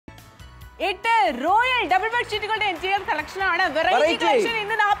Royal Double Bedsheet collection ആണ്. Variety collection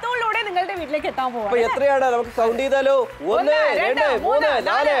ഇന്ന് നാത്തോളിലൂടെ നിങ്ങളുടെ വീട്ടിലേക്ക് എത്താൻ പോവാണ്. അപ്പോൾ എത്രയാണ് നമുക്ക് കൗണ്ട് ചെയ്താലോ? 1 2 3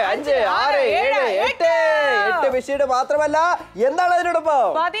 4 5 6 7 8 ബെഡ്ഷീറ്റ് മാത്രമല്ല എന്താണ് അതിനോടൊപ്പം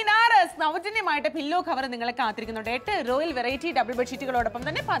 16 സൗജന്യമായിട്ട് പില്ലോ കവർ നിങ്ങളെ കാത്തിരിക്കുന്നുണ്ട്. 8 റോയൽ വെറൈറ്റി ഡബിൾ ബെഡ്ഷീറ്റുകളോടൊപ്പം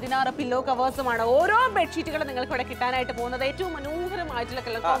തന്നെ 16 പില്ലോ കവേഴ്സുമാണ്. ഓരോ ബെഡ്ഷീറ്റുകളും നിങ്ങൾക്ക് ഇവിടെ കിട്ടാനായിട്ട് പോകുന്നത് ഏറ്റവും മനോഹരമായിട്ടുള്ള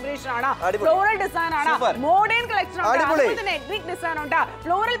കളർ കോമ്പിനേഷൻ ആണ്. ഫ്ലോറൽ ഡിസൈൻ ആണ്, മോഡേൺ കളക്ഷൻ ആണ്, അതുപോലെ തന്നെ എത്നിക് ഡിസൈൻ ഉണ്ട്,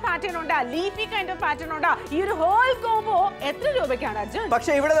 ഫ്ലോറൽ പാറ്റേൺ ഉണ്ട്, ലീഫി കൈൻഡ് ഓഫ് പാറ്റേൺ ഉണ്ട്. ഈ ഒരു ഹോൾ കോംബോ എത്ര രൂപയ്ക്കാണ് അർജുൻ?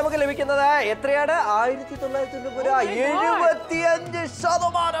 പക്ഷേ ഇവിടെ നമുക്ക് ലഭിക്കുന്നത് എത്രയാണ്?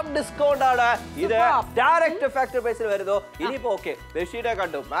 1995% ഡിസ്കൗണ്ട് ആണ്. ഇത് ഡയറക്റ്റ് ഫാക്ടറി പ്രൈസിൽ വരുന്നു. ഇനിയിപ്പോ ഓക്കെ ബെഡ്ഷീറ്റ്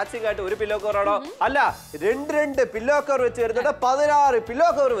കണ്ടു, മാച്ചിങ് ആയിട്ട് ഒരു പില്ലോ കവർ ആണോ? അല്ല, രണ്ട് പില്ലോ കവർ വെച്ച് വരുന്നുണ്ട്. 16 പില്ലോ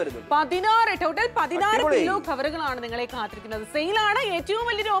കവർ വരുന്നു. 16 ടോട്ടൽ 16 പില്ലോ കവറുകളാണ് നിങ്ങളെ കാത്തിരിക്കുന്നത്. സെയിലാണ് ഏറ്റവും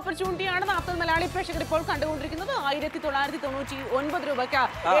വലിയൊരു ഓപ്പർച്യൂണിറ്റി ആണ് നാത്തോൾ മലയാളി പ്രേക്ഷകർ ഇപ്പോൾ കണ്ടുകൊണ്ടിരിക്കുന്നത്. 1999 രൂപയ്ക്ക്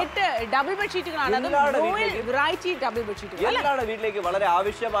 8 ഡബിൾ ബെഡ്ഷീറ്റുകളാണ്. വെറൈറ്റി ഡബിൾ ബെഡ്ഷീറ്റുകൾ എല്ലാവരുടെ വീട്ടിലേക്ക് വളരെ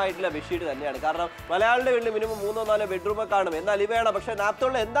ആവശ്യമായിട്ടുള്ള ബെഡ്ഷീറ്റ് തന്നെയാണ്. കാരണം മലയാളിയുടെ വീട്ടിൽ മിനിമം 3-4 ബെഡ്റൂം കാണും. എന്നാൽ ഇവയാണ്. പക്ഷെ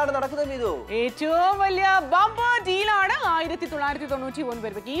നാപ്തോളിൽ എന്താണ് നടക്കുന്നത്? ഇത് ഏറ്റവും വലിയ ബമ്പർ ഡീലാണ്. 1999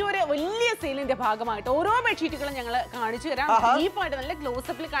 രൂപയ്ക്ക് ഈ ഒരു വലിയ സെയിലിന്റെ ഭാഗമായിട്ട് ഓരോ ബെഡ്ഷീറ്റുകളും ഞങ്ങൾ കാണിച്ചു തരാം. ഡീപ്പായിട്ട് നല്ല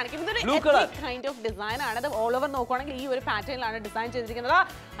ക്ലോസപ്പിൽ കാണിക്കും. ഇതൊരു കൈൻഡ് ഓഫ് ഡിസൈൻ ആണ്. അത് ഓൾ ഓവർ നോക്കുകയാണെങ്കിൽ ഈ ഒരു പാറ്റേണിലാണ് ഡിസൈൻ ചെയ്തിരിക്കുന്നത്.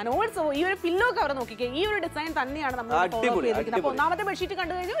 ആൻഡ് ഓൾസോ ഈ ഒരു പില്ലോ കവർ നോക്കിക്കേ, ഈ ഒരു ഡിസൈൻ തന്നെയാണ് നമ്മൾ ചെയ്തിരിക്കുന്നത്. അപ്പോൾ ഒന്നാമത്തെ ബെഡ്ഷീറ്റ്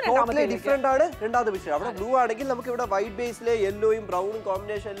കണ്ടു കഴിഞ്ഞാൽ രണ്ടാമത്തെ ഡിഫറെന്റ് ആണ്. രണ്ടാമത്തെ ബെഡ്ഷീറ്റ് അവിടെ ബ്ലൂ ആണെങ്കിൽ നമുക്ക് ഇവിടെ വൈറ്റ് ബേസിലെ യെല്ലോയും ബ്രൗണും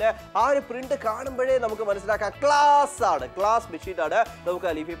കോമ്പിനേഷനിലെ ആ ഒരു പ്രിന്റ് കാണുമ്പോഴേ നമുക്ക് മനസ്സിലാക്കാം ക്ലാസ് ആണ്, ക്ലാസ് ബെഡ്ഷീറ്റ് ആണ്. നമുക്ക്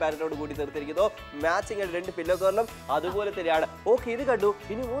ലീഫി പാറ്റേണോട് കൂടി തീർത്തിരിക്കുന്നു. മാച്ചിങ് ആയിട്ട് 2 പില്ലോ കവറിലും അതുപോലെ തന്നെയാണ്. ഓക്കെ, ഇത് കണ്ടു.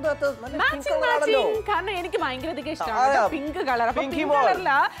 ഇനി മൂന്നാമത്തെ കാരണം എനിക്ക് ഭയങ്കര ഇഷ്ടമാണ് പിങ്ക് കളർ. പിങ്ക്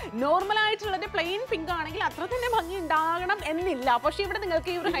കളറില് നോർമൽ ആയിട്ടുള്ള പ്ലെയിൻ പിങ്ക് ആണെങ്കിൽ അത്ര തന്നെ ഭംഗി ഉണ്ടാകണം എന്നില്ല. പക്ഷെ ഇവിടെ നിങ്ങൾക്ക്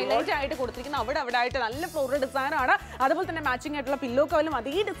ഈ ഒരു ഹൈലൈറ്റ് ആയിട്ട് കൊടുത്തിരിക്കുന്ന അവിടെ ആയിട്ട് നല്ല ഫ്ലോറൽ ഡിസൈൻ ആണ്. അതുപോലെ തന്നെ മാച്ചിങ് ആയിട്ടുള്ള പില്ലോ കവറിലും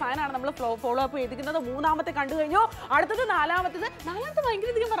അതേ ഡിസൈൻ ആണ് നമ്മൾ ഫോളോ അപ്പ് ചെയ്തിരിക്കുന്നത്. മൂന്നാമത്തെ കണ്ടു കഴിഞ്ഞു. അടുത്തത് നാലാമത്തെ ഭയങ്കര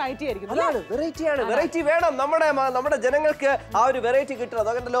വെറൈറ്റി ആയിരിക്കും. വെറൈറ്റി വേണം. നമ്മുടെ ജനങ്ങൾക്ക് ആ ഒരു വെറൈറ്റി കിട്ടണം.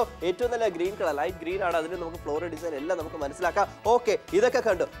 അതുകൊണ്ടല്ലോ ഏറ്റവും നല്ല ഗ്രീൻ കളർ, ലൈറ്റ് ഗ്രീൻ ആണ്. അതിൽ നമുക്ക് ഫ്ലോറൽ ഡിസൈൻ എല്ലാം നമുക്ക് മനസ്സിലാക്കാം. ഓക്കെ, ഇതൊക്കെ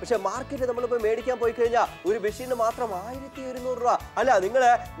കണ്ടു. പക്ഷെ മാർക്കറ്റിൽ നമ്മളിപ്പോ മേടിക്കാൻ പോയി കഴിഞ്ഞാൽ ഒരു ബെഡ്ഷീറ്റിന് മാത്രം 1200 രൂപ. അല്ല, നിങ്ങൾ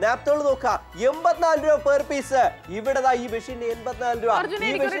നാപ്തോൾ നോക്കുക, 84 രൂപ പെർ പീസ്. ഇവിടെ ഈ ബെഡ്ഷീറ്റിന് 84 രൂപ.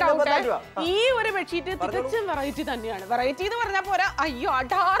 ഈ ഒരു ബെഡ്ഷീറ്റ് തികച്ചും വെറൈറ്റി തന്നെയാണ്. വെറൈറ്റി എന്ന് പറഞ്ഞാൽ പോരാ, അയ്യോ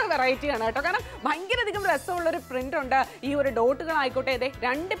അടാറ് വെറൈറ്റി ആണ് കേട്ടോ. കാരണം ഭയങ്കര അധികം രസമുള്ള ഒരു പ്രിന്റ് ഉണ്ട്. ഈ ഒരു ഡോട്ടുകൾ ആയിക്കോട്ടെ,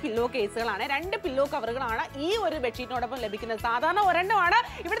 2 പില്ലോ കേസുകളാണ്, 2 പില്ലോ കവറുകളാണ് ഈ ഒരു ബെഡ്ഷീറ്റിനോടൊപ്പം ലഭിക്കുന്നത്. സാധാരണ ഒരെണ്ണമാണ്,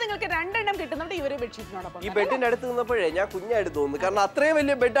 ഇവിടെ നിങ്ങൾക്ക് 2 എണ്ണം കിട്ടുന്നുണ്ട് ഈ ഒരു ബെഡ്ഷീറ്റിനോടൊപ്പം. ഈ ബെഡിന്റെ അടുത്ത് നിന്നപ്പോഴേ ഞാൻ കുഞ്ഞായിട്ട് തോന്നുന്നു. കാരണം അത്രയും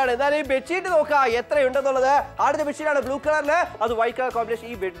വലിയ ബെഡാണ്. എന്നാൽ ഈ ബെഡ്ഷീറ്റ് നോക്കുക എത്രയുണ്ടെന്നുള്ളത്. അടുത്ത ബെഡ്ഷീറ്റാണ് ബ്ലൂ കളറില്, അത് വൈറ്റ് കളർ കോമ്പിനേഷൻ.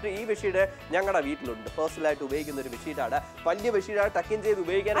 ഈ ബെഡ്ഷീറ്റ് ഞങ്ങളുടെ വീട്ടിലുണ്ട്. പേഴ്സണൽ ആയിട്ട് ഉപയോഗിക്കുന്ന ഒരു ബെഡ്ഷീറ്റാണ്. വലിയ ബെഡ്ഷീറ്റാണ്, ടക്കിൻ ചെയ്ത്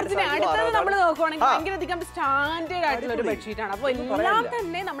ഉപയോഗിക്കാനായിട്ട് നമ്മൾ നോക്കുവാണെങ്കിൽ ഭയങ്കര അധികം സ്റ്റാൻഡേർഡ് ആയിട്ടുള്ള ഒരു ബെഡ്ഷീറ്റാണ്. അപ്പോൾ എല്ലാം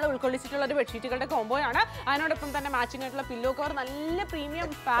തന്നെ നമ്മൾ ഉൾക്കൊള്ളിച്ചിട്ടുള്ള ഒരു ബെഡ്ഷീറ്റുകളുടെ കോംബോ ആണ്. അതിനോടൊപ്പം തന്നെ മാച്ചിങ് ആയിട്ടുള്ള പില്ലോ കവർ നല്ല പ്രീമിയം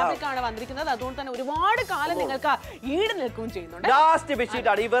ഫാബ്രിക് ആണ് വന്നിരിക്കുന്നത്. അതുകൊണ്ട് തന്നെ ഒരുപാട് കാലം നിങ്ങൾക്ക് ഈട് നിൽക്കുകയും ചെയ്യുന്നുണ്ട്. ലാസ്റ്റ് ബെഡ്ഷീറ്റ്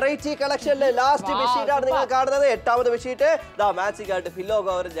ആണ് ഈ വെറൈറ്റി കളക്ഷനിലെ ലാസ്റ്റ് ബെഡ്ഷീറ്റ് ആണ് നിങ്ങൾ കാണുന്നത്. 8ാമത്തെ ബെഡ്ഷീറ്റ് മാച്ചിങ് ആയിട്ട് പില്ലോ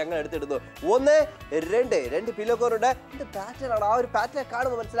കവർ ഞങ്ങൾ എടുത്തിടുന്നു. 1 2 പില്ലോ കവർ ഉണ്ട്. ഇത് പാറ്റേൺ ആണ്. ആ ഒരു പാറ്റേൺ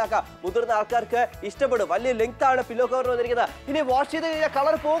കാണുമ്പോൾ മനസ്സിലാക്കാം മുതിർന്ന ആൾക്കാർക്ക് ഇഷ്ടപ്പെടും. വലിയ ലെങ്ത് ആണ് പില്ലോ കവർ വന്നിരിക്കുന്നത്. ഇനി വാഷ് ചെയ്ത് കഴിഞ്ഞാൽ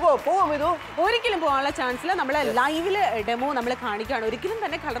കളർ പോകും ഇത് ഒരിക്കലും പോകാനുള്ള ചാൻസ് ഇല്ല. നമ്മൾ ലൈവില് ഡെമോ നമ്മൾ കാണിക്കുകയാണ്. ഒരിക്കലും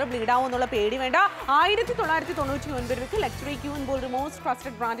തന്നെ കളർ ബ്ലീഡ് ആവും എന്നുള്ള പേടി വേണ്ട. 1999 രൂപയ്ക്ക് luxury queen ball most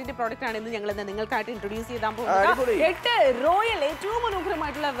trusted ബ്രാൻഡിന്റെ പ്രോഡക്റ്റ് ആണ് ഇന്ന് ഞങ്ങൾ നിങ്ങൾക്കായിട്ട് ഇൻട്രൊഡ്യൂസ് ചെയ്താൽ പോകുന്നത്. 8 റോയൽ ഏറ്റവും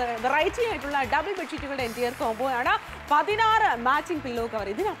മനോഹരമായിട്ടുള്ള വെറൈറ്റി ആയിട്ടുള്ള ഡബിൾ ബെഡ്ഷീറ്റുകളുടെ എൻറ്റിയർ കോംബോ ആണ്. 16 മാച്ചിങ് പില്ലോ കവർ.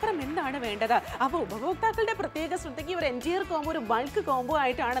 ഇതിനപ്പുറം എന്താണ് വേണ്ടത്? അപ്പോൾ ഉപഭോക്താക്കളുടെ പ്രത്യേക ശ്രദ്ധയ്ക്ക് ഒരു എൻറ്റിയർ കോംബോ, ഒരു ബൾക്ക് കോംബോ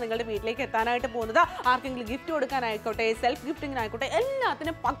ആയിട്ടാണ് നിങ്ങളുടെ വീട്ടിലേക്ക് എത്താനായിട്ട് പോകുന്നത്. ആർക്കെങ്കിലും ഗിഫ്റ്റ് കൊടുക്കാനായിക്കോട്ടെ, സെൽഫ് ഗിഫ്റ്റിങ്ങിനായിക്കോട്ടെ,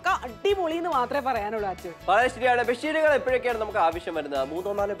 എല്ലാത്തിനും പക്ക അടിപൊളി എന്ന് മാത്രമേ പറയാനുള്ളൂ. വളരെ ശരിയാണ്. ബെഡ്ഷീറ്റുകൾ എപ്പോഴൊക്കെയാണ് നമുക്ക് ആവശ്യം വരുന്നത്?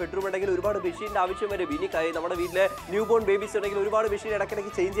 3-4 ബെഡ്റൂം ഉണ്ടെങ്കിൽ ഒരുപാട് ബെഡ്ഷീറ്റിന്റെ ആവശ്യം വരും. ഇനി നമ്മുടെ വീട്ടിലെ ന്യൂ ബോൺ ബേബീസ് ഉണ്ടെങ്കിൽ ഒരുപാട് ബെഡ്ഷീറ്റ്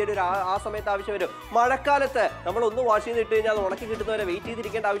ഇടയ്ക്കിടയ്ക്ക് ചേഞ്ച് ചെയ്യേണ്ട ആ സമയത്ത് ആവശ്യം വരും. മഴക്കാലത്ത് നമ്മൾ ഒന്ന് വാഷ് ചെയ്തിട്ട് കഴിഞ്ഞാൽ അത് ഉണക്കി കിട്ടുന്നവരെ വെയിറ്റ്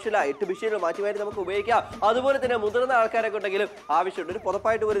ചെയ്തിരിക്കേണ്ട ആവശ്യമില്ല. 8 ബെഡ്ഷീറ്റുകൾ മാറ്റി മാറ്റി നമുക്ക് ഉപയോഗിക്കാം. അതുപോലെ തന്നെ മുതിർന്ന ആൾക്കാരൊക്കെ ഉണ്ടെങ്കിലും ആവശ്യമുണ്ട്, ഒരു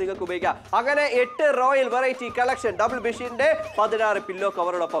പുറപ്പായിട്ട് പോലും നിങ്ങൾക്ക് ഉപയോഗിക്കാം. അങ്ങനെ 8 royal variety collection double ബെഡ്ഷീറ്റിന്റെ 16 pillow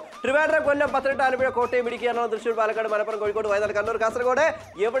കവറോടൊപ്പം Trivandrum, കൊല്ലം, പത്തനംതിട്ട, ആലപ്പുഴ, കോട്ടയം, ഇടുക്കി, എറണാകുളം, തൃശ്ശൂർ, പാലക്കാട്, മലപ്പുറം, കോഴിക്കോട്, വയനാട്, കണ്ണൂർ, കാസർഗോഡ്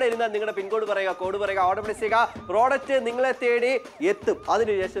എവിടെ ഇരുന്നാൽ നിങ്ങളുടെ പിൻകോഡ് പറയുക, കോഡ് പറയുക, ഓർഡർ പ്ലേസ് ചെയ്യുക. പ്രോഡക്റ്റ് നിങ്ങളെ തേടി എത്തും.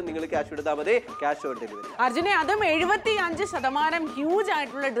 അതിനുശേഷം നിങ്ങൾ ക്യാഷ് എടുത്താൽ മതി. Cash on delivery. അർജുനെ, അതും 75% ഹ്യൂജ്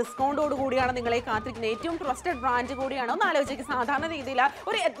ആയിട്ടുള്ള ഡിസ്കൗണ്ടോട് കൂടിയാണ് നിങ്ങളെ കാത്തിരിക്കുന്നത്. ഏറ്റവും ട്രസ്റ്റഡ് ബ്രാൻഡ് കൂടിയാണ്. ഒന്ന് ആലോചിക്കുക, സാധാരണ രീതിയിൽ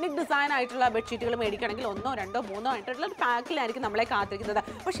ഒരു എത്നിക് ഡിസൈൻ ആയിട്ടുള്ള ബെഡ്ഷീറ്റുകൾ മേടിക്കുകയാണെങ്കിൽ 1, 2, 3 ആയിട്ട് ആയിട്ടുള്ള ഒരു പാക്കിലായിരിക്കും നമ്മളെ കാത്തിരിക്കുന്നത്.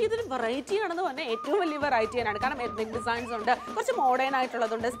 പക്ഷേ ഇതൊരു വെറൈറ്റി ആണെന്ന് പറഞ്ഞാൽ ഏറ്റവും വലിയ വെറൈറ്റി ആണ്. കാരണം എത്നിക് ഡിസൈൻസ് ഉണ്ട്, കുറച്ച് modern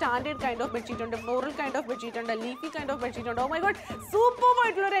ആയിട്ടുള്ളതുണ്ട്, standard kind of bedsheet ഉണ്ട്, ഫ്ലോറൽ കൈൻഡ് ഓഫ് ബെഡ്ഷീറ്റ് ഉണ്ട്, ലീഫി കൈൻഡ് ഓഫ് ബെഡ്ഷീറ്റ് ഉണ്ട്. ഓ മൈ ഗോഡ്, സൂപ്പർ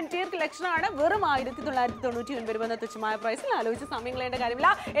ആയിട്ടുള്ള ഒരു എൻറ്റയർ കളക്ഷൻ ആണ്. വെറും 1999 രൂപ എന്ന തുച്ഛമായ പ്രൈസിൽ. ആലോചിച്ച് സമയം കളയേണ്ട കാര്യമില്ല.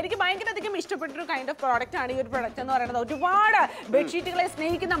 എനിക്ക് ഭയങ്കരധികം ഇഷ്ടപ്പെട്ടൊരു കൈൻഡ് ഓഫ് പ്രോഡക്റ്റ് ആണ് ഈ ഒരു പ്രോഡക്റ്റ് എന്ന് പറയുന്നത്. ഒരുപാട് ബെഡ്ഷീറ്റുകളെ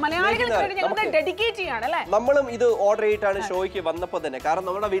സ്നേഹിക്കുന്ന മലയാളികൾക്ക് വേണ്ടി ഞങ്ങൾ ഡെഡിക്കേറ്റ് ചെയ്യാണ് അല്ലേ. നമ്മളും ഇത് ഓർഡർ ചെയ്തിട്ടാണ് ഷോയ്ക്ക് വന്നപ്പോൾ തന്നെ. കാരണം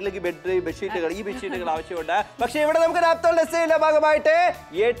നമ്മുടെ വീട്ടിലേക്ക് ബെഡ്ഷീറ്റുകൾ ഈ ബെഡ്ഷീറ്റുകൾ ആവശ്യമുണ്ട്. പക്ഷേ ഇവിടെ നമുക്ക് നാപ്തോളിന്റെ സെയിലിന്റെ ഭാഗമായിട്ട്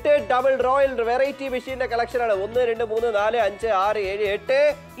 8 ഡബിൾ റോയൽ വെറൈറ്റി ബെഡ്ഷീറ്റിന്റെ കളക്ഷൻ ആണ്. 1 2 3 4 5 6 7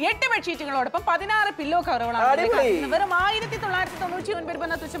 8 ബെഡ്ഷീറ്റുകളോടൊപ്പം 16 പില്ലോ കവറുകളാണ്. വെറും 1999 രൂപ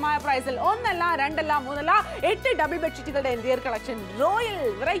എന്ന തുച്ഛമായ പ്രൈസിൽ ഒന്നല്ല രണ്ടല്ല മൂന്നല്ല 8 double ബെഡ്ഷീറ്റുകളുടെ entire collection, royal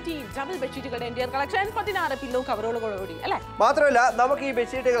variety double ബെഡ്ഷീറ്റുകളുടെ entire collection, 16 pillow കവറുകളോടുകൂടി അല്ലേ. മാത്രമല്ല നമുക്ക് ഈ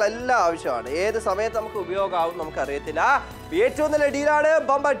ബെഡ്ഷീറ്റുകൾ എല്ലാം ആവശ്യമാണ്. ഏത് സമയത്ത് നമുക്ക് ഉപയോഗമാവും നമുക്ക് അറിയത്തില്ല. ഏറ്റവും നല്ല ഡീലാണ്,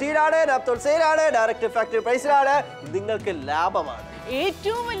 ബമ്പർ ഡീലാണ്, നാപ്തോൾ സെയിലാണ്, ഡയറക്റ്റ് ഫാക്ടറി പ്രൈസിലാണ്. നിങ്ങൾക്ക് ലാഭമാണ്,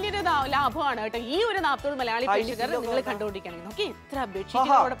 ഏറ്റവും വലിയൊരു ലാഭമാണ് കേട്ടോ ഈ ഒരു നാപ്തോൾ മലയാളി പ്രേക്ഷകർ നിങ്ങൾ കണ്ടുകൊണ്ടിരിക്കുകയാണെങ്കിൽ. നോക്കി എത്ര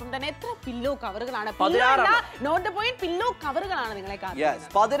ബെഡ്ഷീറ്റുകളോടൊപ്പം തന്നെ എത്ര pillow കവറുകളാണ്. Not the point, pillow കവറുകളാണ് നിങ്ങളെ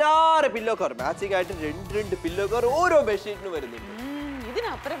കാണിക്കുന്നത്. 16 പില്ലോ കവർ മാച്ചിങ് ആയിട്ട് 2 പില്ലോ കവർ ഓരോ ബെഡ്ഷീറ്റിനും വരുന്നുണ്ട്.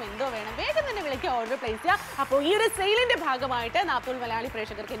 ഇതിനപ്പുറം എന്തോ വേണം, വേഗം തന്നെ വിളിക്കുക, ഓർഡർ പ്ലേസ് ചെയ്യുക. അപ്പോൾ ഈ ഒരു സെയിലിന്റെ ഭാഗമായിട്ട് നാപ്തോൾ മലയാളി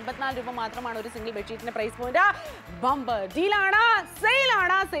പ്രേക്ഷകർക്ക് 84 രൂപ മാത്രമാണ് ഒരു സിംഗിൾ ബെഡ്ഷീറ്റിന്റെ പ്രൈസ് പോയിന്റ്. ബമ്പർ ഡീലാണ്,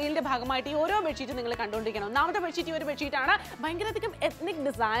 സെയിലാണ്. സെയിലിന്റെ ഭാഗമായിട്ട് ഈ ഓരോ ബെഡ്ഷീറ്റും നിങ്ങൾ കണ്ടുകൊണ്ടിരിക്കണം. ഒന്നാമത്തെ ബെഡ്ഷീറ്റ് ഈ ഒരു ബെഡ്ഷീറ്റാണ്. ഭയങ്കരധികം എത്നിക്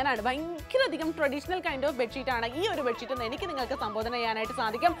ഡിസൈൻ ആണ്, ഭയങ്കരധികം ട്രഡീഷണൽ കൈൻഡ് ഓഫ് ബെഡ്ഷീറ്റ് ആണ് ഈ ഒരു ബെഡ്ഷീറ്റ് എന്ന് എനിക്ക് നിങ്ങൾക്ക് സംബോധന ചെയ്യാനായിട്ട്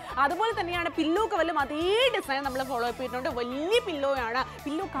സാധിക്കും. അതുപോലെ തന്നെയാണ് പില്ലോ കവറിലും അതേ ഡിസൈൻ നമ്മൾ ഫോളോ അപ്പ് ചെയ്തിട്ടുണ്ട്. വലിയ പില്ലോയാണ്,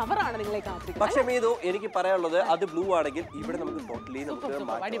 പില്ലോ കവറാണ് നിങ്ങളെ കാത്തിരിക്കുന്നത്. പക്ഷേ മീതു എനിക്ക് പറയാനുള്ളത് അത് ബ്ലൂ ആണെങ്കിൽ ഇവിടെ നമുക്ക് ടോട്ടലി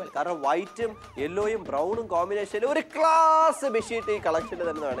കാരണം വൈറ്റും യെല്ലോയും ബ്രൗണും കോമ്പിനേഷനിൽ ഒരു ക്ലാസ് ബെഡ്ഷീറ്റ് ഈ കളക്ഷനിൽ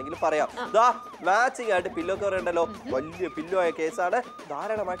തന്നെ വേണമെങ്കിൽ പറയാം. മാച്ചിങ് ആയിട്ട് പില്ലോ കവർ ഉണ്ടല്ലോ, വലിയ പില്ലോ ആയ കേസാണ്,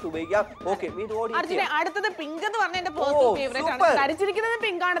 ധാരാളമായിട്ട് ഉപയോഗിക്കാം. ഓക്കെ, അടുത്തത് പിങ്ക് എന്ന് പറഞ്ഞ എന്റെ പേഴ്സണൽ ഫേവറേറ്റ് ആണ്. ധരിച്ചിരിക്കുന്നത്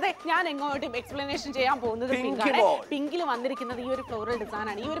പിങ്ക് ആണ്. ഞാൻ എങ്ങോട്ടും എക്സ്പ്ലനേഷൻ ചെയ്യാൻ പോകുന്നത് പിങ്ക് ആണ്. പിങ്കിൽ വന്നിരിക്കുന്നത് ഈ ഒരു ഫ്ലോറൽ ഡിസൈൻ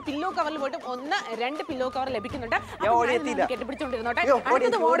ആണ്. ഈ ഒരു പില്ലോ കവറിൽ പോയിട്ട് 1-2 പില്ലോ കവർ ലഭിക്കുന്നുണ്ട്. കെട്ടിപ്പിടിച്ചോണ്ടിരുന്നോട്ടെ.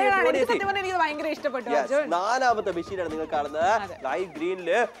 അടുത്തത് മോഡേൺ ആണ്. എനിക്ക് ഭയങ്കര ഇഷ്ടപ്പെട്ടു. 4ാമത്തെ ബെഡ്ഷീറ്റാണ് നിങ്ങൾ കാണുന്നത്. ലൈറ്റ്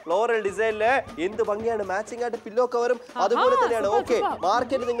ഗ്രീനില് ഫ്ലോറൽ ഡിസൈനില് എന്ത് ഭംഗിയാണ്, മാച്ചിങ് ആയിട്ട് പില്ലോ കവറും അതുപോലെ തന്നെയാണ്. ഓക്കെ,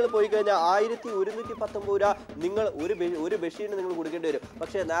 മാർക്കറ്റിൽ നിങ്ങൾ പോയി കഴിഞ്ഞാൽ 1119 രൂപ നിങ്ങൾ ഒരു ബെഡ്ഷീറ്റ് നിങ്ങൾ കൊടുക്കേണ്ടി വരും.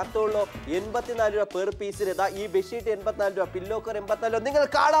 പക്ഷേ നാപ്തോളിലോ 84 രൂപ പെർ പീസിന് ഈ ബെഡ്ഷീറ്റ് 84 രൂപ, പില്ലോ കവർ 84 രൂപ. നിങ്ങൾ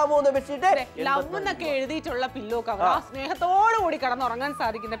കാണാൻ പോകുന്ന ബെഡ്ഷീറ്റ് ലവ് എന്നൊക്കെ എഴുതിയിട്ടുള്ള പില്ലോ കവർ, സ്നേഹത്തോടു കൂടി കടന്നുറങ്ങാൻ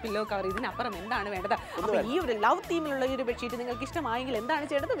സാധിക്കുന്ന പില്ലോ കവർ. ഇതിനപ്പുറം എന്താണ് വേണ്ടത്? അപ്പൊ ഈ ഒരു ലവ് തീമിലുള്ള ഈ ഒരു ബെഡ്ഷീറ്റ് നിങ്ങൾക്ക് ഇഷ്ടമായെങ്കിൽ എന്താണ്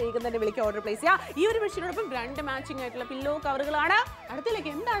ചെയ്യേണ്ടത്? വേഗം തന്നെ വിളിക്കുക, ഓർഡർ പ്ലേസ് ചെയ്യുക. ഈ ഒരു ബെഡ്ഷീറ്റിനോടൊപ്പം 2 മാച്ചിങ് ആയിട്ടുള്ള പില്ലോ കവറുകളാണ്. അടുത്തേക്ക്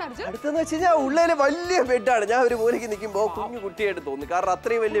എന്താണ് അടുത്തെന്ന് വെച്ച് കഴിഞ്ഞാൽ ഉള്ളിൽ വലിയ ബെഡാണ്. ഞാൻ ഒരു മൂലയ്ക്ക് നിൽക്കുമ്പോൾ കുഞ്ഞു കുട്ടിയായിട്ട് തോന്നി, കാരണം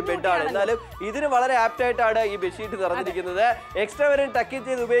അത്രയും വലിയ ബെഡാണ്. എന്നാലും ഇതിന് വളരെ ആപ്റ്റ് ആയിട്ടാണ് ഈ ബെഡ്ഷീറ്റ് നിറഞ്ഞിരിക്കുന്നത്. എക്സ്ട്രാ വരെ ടക്ക്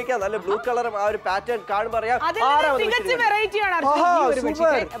ചെയ്ത് ഉപയോഗിക്കാം. നല്ല ബ്ലൂ കളർ ആ ഒരു പാറ്റേൺ കാണുമ്പോൾ അറിയാം.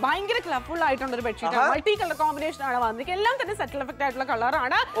 ഭയങ്കര കളർഫുൾ ആയിട്ടുള്ള ഒരു ബെഡ്ഷീറ്റ്, മൾട്ടി കളർ കോമ്പിനേഷൻ ആണ് വന്നിരിക്കുന്നത്. എല്ലാം തന്നെ സെറ്റിൽ എഫക്ട് ആയിട്ടുള്ള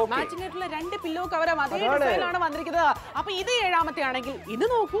കളറാണ്. മാച്ചിങ് ആയിട്ടുള്ള 2 പില്ലോ കവർ അതേ ഡിസൈനിലാണ് വന്നിരിക്കുന്നത്. അപ്പൊ ഇത് 7ാമത്തെ ആണെങ്കിൽ ഇത്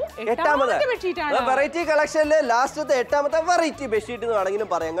നോക്കൂ 8ാമത്തെ ബെഡ്ഷീറ്റ് ആണ്. വെറൈറ്റി കളക്ഷനിലെ ലാസ്റ്റത്തെ 8ാമത്തെ വെറൈറ്റി ബെഡ്ഷീറ്റ് എന്ന് ആണെങ്കിലും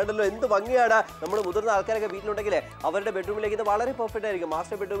പറയാം. കണ്ടല്ലോ എന്ത് ഭംഗിയാണ്. നമ്മൾ മുതിർന്ന ആൾക്കാരൊക്കെ വീട്ടിലുണ്ടെങ്കിൽ അവരുടെ ബെഡ്റൂമിലേക്ക് ഇത് വളരെ പെർഫെക്റ്റ് ആയിരിക്കും.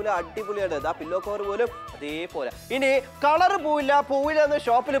 മാസ്റ്റർ ബെഡ്റൂമിൽ അടിപൊളിയാണ്. ആ പില്ലോ കവർ പോലും അതേപോലെ. ഇനി കളർ പോവില്ല എന്ന്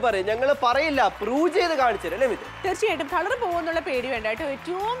ഷോപ്പിൽ പറയും, ഞങ്ങൾ പറയില്ല, പ്രൂവ് ചെയ്ത് കാണിച്ചു തരും അല്ലേ? തീർച്ചയായിട്ടും കളർ പോകുന്നുള്ള പേടി വേണ്ട കേട്ടോ.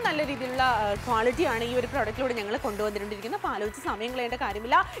 ഏറ്റവും നല്ല രീതിയിലുള്ള ക്വാളിറ്റിയാണ് ഈ ഒരു പ്രൊഡക്റ്റിലൂടെ ഞങ്ങൾ കൊണ്ടുവന്നിട്ടുണ്ടിരിക്കുന്നത്. അപ്പോൾ ആലോചിച്ച് സമയം കളയേണ്ട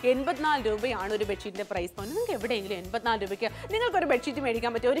കാര്യമില്ല. 84 രൂപയാണ് ഒരു ബെഡ്ഷീറ്റിന്റെ പ്രൈസ് പോയിന്റ്. നിങ്ങൾക്ക് എവിടെയെങ്കിലും 84 രൂപയ്ക്ക് നിങ്ങൾക്കൊരു ബെഡ്ഷീറ്റ്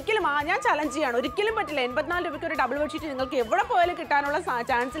മേടിക്കാൻ പറ്റും? ഒരിക്കലും ഞാൻ ചലഞ്ച് ചെയ്യാണ്, ഒരിക്കലും പറ്റില്ല. 84 രൂപയ്ക്ക് ഒരു ഡബിൾ ബെഡ്ഷീറ്റ് നിങ്ങൾക്ക് എവിടെ പോയാലും കിട്ടാനുള്ള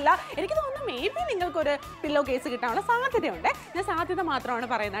ചാൻസ് ഇല്ല. എനിക്ക് തോന്നുന്നു മേ ബി നിങ്ങൾക്കൊരു പില്ലോ കേസ് കിട്ടാനുള്ള സാധ്യതയുണ്ട്. ഞാൻ സാധ്യത മാത്രമാണ്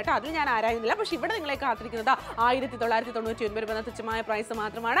പറയുന്നത് കേട്ടോ, അതിൽ ഞാൻ ആരായുന്നില്ല. പക്ഷേ ഇവിടെ നിങ്ങളെ കാത്തിരിക്കുന്നത് 1999 രൂപ എന്ന തുച്ഛമായ പ്രൈസ്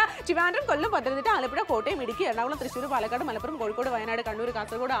മാത്രമാണ്. ട്രിവാൻഡ്രം, കൊല്ലം, പത്തനംതിട്ട, ആലപ്പുഴ, കോട്ടയം, ഇടുക്കി, എറണാകുളം, തൃശ്ശൂർ, പാലക്കാട്, മലപ്പുറം, കോഴിക്കോട്, വയനാട്, കണ്ണൂർ,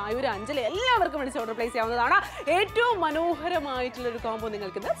 കാസർഗോഡ്, ആയൂർ, അഞ്ചൽ എല്ലാവർക്കും വിളിച്ച് ഓർഡർ പ്ലേസ് ചെയ്യാവുന്നതാണ്. ഏറ്റവും മനോഹരമായിട്ടുള്ള ഒരു കോംബോ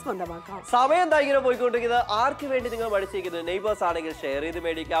നിങ്ങൾക്ക് ഇത് സ്വന്തമാക്കാം. സമയം ഇങ്ങനെ പോയിക്കൊണ്ടിരിക്കുന്നത് ആർക്ക് വേണ്ടി നിങ്ങൾ പഠിച്ചിരിക്കുന്നത്? നെയ്ബേഴ്സ് ആണെങ്കിൽ ഷെയർ ചെയ്ത്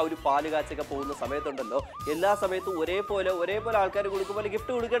മേടിക്കുക. ഒരു പാല് കാച്ചൊക്കെ പോകുന്ന സമയത്തുണ്ടല്ലോ, എല്ലാ സമയത്തും ഒരേപോലെ ആൾക്കാർ കൊടുക്കുമ്പോൾ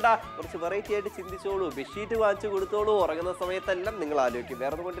ഗിഫ്റ്റ് കൊടുക്കണ്ട, കുറച്ച് വെറൈറ്റി ആയിട്ട് ചിന്തിച്ചോളൂ. ബെഡ്ഷീറ്റ് വാങ്ങിച്ചു കൊടുത്തോളൂ. ഉറങ്ങുന്ന സമയത്തെല്ലാം നിങ്ങൾ ആലോചിക്കും,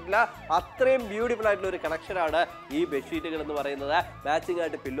 വേറെ ഒന്നും കൊണ്ടിട്ടില്ല. അത്രയും ബ്യൂട്ടിഫുൾ ആയിട്ടുള്ള ഒരു കളക്ഷനാണ് ഈ ബെഡ്ഷീറ്റുകൾ എന്ന് പറയുന്നത്. മാച്ചിങ്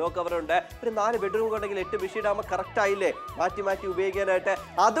ആയിട്ട് പില്ലോ കവർ ഉണ്ട്. ഒരു 4 ബെഡ്റൂം ഉണ്ടെങ്കിൽ 8 ബെഡ്ഷീറ്റ് ആകുമ്പോൾ കറക്റ്റ് ആയില്ലേ മാറ്റി ഉപയോഗിക്കാനായിട്ട്.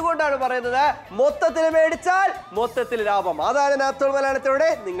 അതുകൊണ്ടാണ് പറയുന്നത് മൊത്തത്തിൽ മേടിച്ചാൽ മൊത്തത്തിൽ ലാഭം. അതാണ് നാപ്തോൾ മലയാളത്തിലൂടെ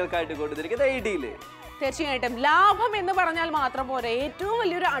നിങ്ങൾക്കായിട്ട് കൊണ്ടുവന്നിരിക്കുന്നത് ഈ ഡീല്. തീർച്ചയായിട്ടും ലാഭം എന്ന് പറഞ്ഞാൽ മാത്രം പോരെ, ഏറ്റവും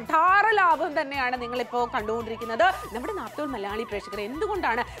വലിയൊരു അഠാറ ലാഭം തന്നെയാണ് നിങ്ങളിപ്പോൾ കണ്ടുകൊണ്ടിരിക്കുന്നത് നമ്മുടെ നാപ്തോൾ മലയാളി പ്രേക്ഷകർ.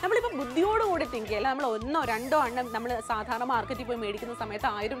 എന്തുകൊണ്ടാണ് നമ്മളിപ്പോൾ ബുദ്ധിയോടുകൂടി തിങ്ക് ചെയ്യില്ല, നമ്മൾ 1 or 2 എണ്ണം നമ്മൾ സാധാരണ മാർക്കറ്റിൽ പോയി മേടിക്കുന്ന സമയത്ത്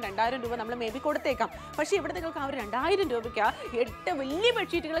 1000-2000 രൂപ നമ്മൾ മേ ബി കൊടുത്തേക്കാം. പക്ഷേ ഇവിടെ നിങ്ങൾക്ക് ആ ഒരു 2000 രൂപയ്ക്ക് 8 വലിയ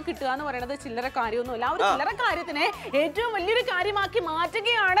ബെഡ്ഷീറ്റുകൾ കിട്ടുക എന്ന് പറയുന്നത് ചില്ലറ കാര്യമൊന്നുമില്ല. ആ ഒരു ചില്ലറ കാര്യത്തിനെ ഏറ്റവും വലിയൊരു കാര്യമാക്കി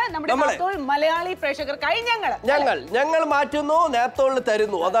മാറ്റുകയാണ് നമ്മുടെ നാപ്തോൾ മലയാളി പ്രേക്ഷകർക്കായി ഞങ്ങൾ മാറ്റുന്നു, നാപ്തോളിന്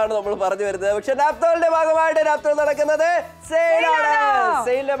തരുന്നു. അതാണ് നമ്മൾ പറഞ്ഞു വരുന്നത്. പക്ഷെ നാപ്തോളിന്റെ ഭാഗമായിട്ട് നാപ്തോൾ നടക്കുന്നത് സെയിലാണ്.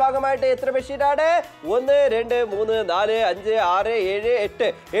 സെയിലിന്റെ ഭാഗമായിട്ട് എത്ര ബെഡ്ഷീറ്റാണ്? 1, 2, 3, 4, 5, 6, 7,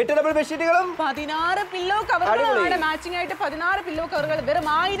 8 ഡബിൾ ബെഡ്ഷീറ്റുകളും 16 പില്ലോ കവറുകളാണ്. മാച്ചിങ് ആയിട്ട് 16 പില്ലോ കവറുകൾ വെറും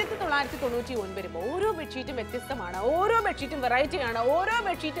 1999. ഓരോ ബെഡ്ഷീറ്റും വ്യത്യസ്തമാണ്, ഓരോ ബെഡ്ഷീറ്റും വെറൈറ്റി ആണ്, ഓരോ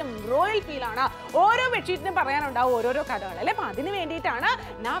ബെഡ്ഷീറ്റും റോയൽ ഫീൽ ആണ്, ഓരോ ബെഡ്ഷീറ്റിനും പറയാനുണ്ടാവും ഓരോരോ കഥകൾ അല്ലെ. അപ്പൊ അതിന് വേണ്ടിയിട്ടാണ്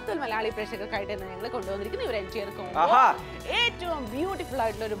നാപ്തോൾ മലയാളി പ്രേക്ഷകർക്കായിട്ട് ഞങ്ങൾ കൊണ്ടുവന്നിരിക്കുന്ന ഒരു ഏറ്റവും ബ്യൂട്ടിഫുൾ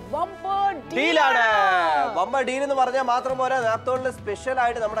ആയിട്ടുള്ള ഒരു ബമ്പർ ഡീലാണ്. ബമ്പർ ഡീൽ എന്ന് പറഞ്ഞാൽ മാത്രം പോരാ, നാപ്തോളിന്റെ സ്പെഷ്യൽ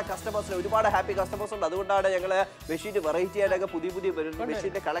ആയിട്ട് നമ്മുടെ കസ്റ്റമേഴ്സിന് ഒരുപാട് ഹാപ്പി കസ്റ്റമേഴ്സ് ഉണ്ട്. അതുകൊണ്ടാണ് ഞങ്ങൾ ബെഡ്ഷീറ്റ് വെറൈറ്റി ആയിട്ടൊക്കെ പുതിയ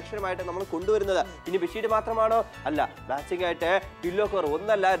ബെഡ്ഷീറ്റിന്റെ കളക്ഷനുമായിട്ട് നമ്മൾ കൊണ്ടുവരുന്നത്. ഇനി ബെഡ്ഷീറ്റ് മാത്രമാണോ? അല്ല, മാച്ചിങ് ആയിട്ട് പില്ലോ കവർ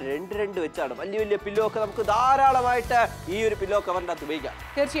 1 അല്ല 2 വെച്ചാണ്. വലിയ പില്ലോ ഒക്കെ നമുക്ക് ധാരാളമായിട്ട് ഈ ഒരു പില്ലോ കവറിന്റെ അകത്ത് ഉപയോഗിക്കാം.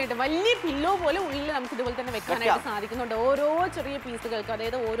 തീർച്ചയായിട്ടും വലിയ പില്ലോ പോലെ ഉള്ളിൽ നമുക്ക് ഇതുപോലെ തന്നെ വെക്കാനായിട്ട് സാധിക്കുന്നുണ്ട്. ഓരോ ചെറിയ പീസുകൾക്ക്,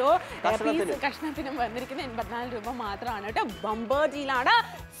 അതായത് ഓരോ കഷ്ണത്തിനും വന്നിരിക്കുന്ന 84 രൂപ മാത്രമാണ് കേട്ടോ. ബമ്പർ ഡീലാണ്,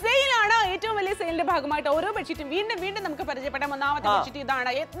 സെയിലാണ്. ഏറ്റവും വലിയ സെയിലിന്റെ ഭാഗമായിട്ട് ഓരോ ബെഡ്ഷീറ്റും വീണ്ടും നമുക്ക് പരിചയപ്പെടാം. ഒന്നാമത്തെ ബെഡ്ഷീറ്റ് ഇതാണ്.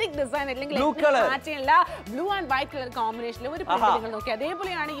 എത്നിക് ഡിസൈൻ അല്ലെങ്കിൽ ബ്ലൂ ആൻഡ് വൈറ്റ് കളർ കോമ്പിനേഷനിൽ ഒരു പ്രിന്റ് നിങ്ങൾ നോക്കി.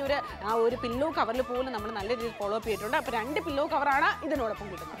 അതേപോലെയാണ് ഈ ഒരു പില്ലോ കവറിൽ പോലും നമ്മൾ നല്ല രീതിയിൽ ഫോളോ അപ്പ് ചെയ്തിട്ടുണ്ട്. അപ്പൊ 2 പില്ലോ കവറാണ് ഇതിനോടൊപ്പം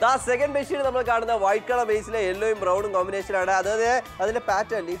കിട്ടുന്നത്. സെക്കൻഡ് ബെഡ്ഷീറ്റ് നമ്മൾ കാണുന്ന വൈറ്റ് കളർ ബേസിലെ യെല്ലോയും ബ്രൗണും കോമ്പിനേഷനാണ്. അതായത് അതിന്റെ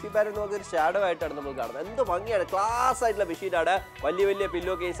പാറ്റേൺ ലീഫി പാറ്റേൺ നമുക്ക് ഒരു ഷാഡോ ആയിട്ടാണ് നമ്മൾ കാണുന്നത്. എന്ത് ഭംഗിയാണ്, ക്ലാസ് ആയിട്ടുള്ള ബെഡ്ഷീറ്റ് ആണ്. വലിയ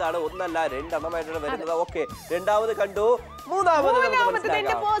പില്ലോ കേസ് ആണ്. 1 അല്ല 2 എണ്ണമായിട്ടാണ് വരുന്നത്. ഓക്കെ, രണ്ടാമത് കണ്ടു. മൂന്നാമത്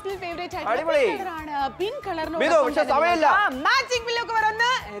പിങ്ക് കളറിന് matching pillow cover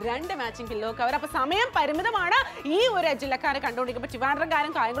 2 matching pillow cover. അപ്പൊ സമയം പരിമിതമാണ്. ഈ ഒരു ജില്ലക്കാരെ കണ്ടുകൊണ്ടിരിക്കുമ്പോൾ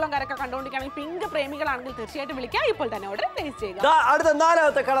ട്രിവാൻഡ്രംകാരും കായംകുളംകാരൊക്കെ കണ്ടുകൊണ്ടിരിക്കുകയാണെങ്കിൽ പിങ്ക് പ്രേമികളാണെങ്കിൽ തീർച്ചയായിട്ടും വിളിക്കാം. ഇപ്പോൾ തന്നെ ഓർഡർ പ്ലേസ് ചെയ്യുക. അടുത്ത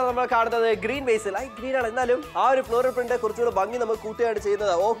 4ാമത്തെ കളർ നമ്മൾ കാണുന്നത് ഗ്രീൻ ബേസ്. ലൈറ്റ് ഗ്രീൻ ആണ്, എന്നാലും ആ ഒരു ഫ്ലോറൽ പ്രിന്റ് കുറച്ചുകൂടെ ഭംഗി നമ്മൾ കൂട്ടുകയാണ്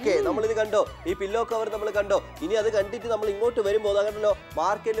ചെയ്യുന്നത്. ഓക്കെ, നമ്മൾ ഇത് കണ്ടോ, ഈ പില്ലോ കവർ നമ്മൾ കണ്ടോ. ഇനി അത് കണ്ടിട്ട് നമ്മൾ ഇങ്ങോട്ട് വരുമ്പോൾ അതല്ലോ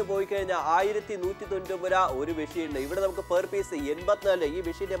മാർക്കറ്റിൽ പോയി കഴിഞ്ഞാൽ 1199 ഒരു ബെഡ്ഷീറ്റ്. ഇവിടെ നമുക്ക് പെർ പീസ് 84. ഈ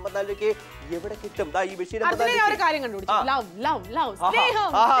ബെഡ്ഷീറ്റ് 84 രൂപയ്ക്ക് എവിടെ കിട്ടും? ഈ ബെഡ്ഷീറ്റ്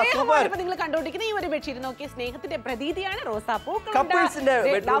നിങ്ങൾ കണ്ടുകൊണ്ടിരിക്കുന്ന ഈ ഒരു ബെഡ്ഷീറ്റ് നോക്കിയ സ്നേഹത്തിന്റെ പ്രതീതിയാണ്. റോസാപ്പൂക്കൾ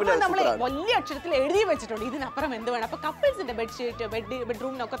വലിയ അക്ഷരത്തിൽ എഴുതി വെച്ചിട്ടുണ്ട്. ഇതിനപ്പുറം എന്ത് വേണം? അപ്പൊ കപ്പിൾസിന്റെ ബെഡ്ഷീറ്റ്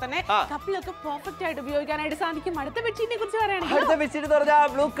ബെഡ്റൂമിനൊക്കെ തന്നെ കപ്പിളൊക്കെ പെർഫെക്റ്റ് ആയിട്ട് ഉപയോഗിക്കാനായിട്ട് സാധിക്കും. അടുത്ത ബെഡ്ഷീറ്റിനെ കുറിച്ച് പറയുകയാണെങ്കിൽ അടുത്ത ബെഡ്ഷീറ്റ് എന്ന് പറഞ്ഞാൽ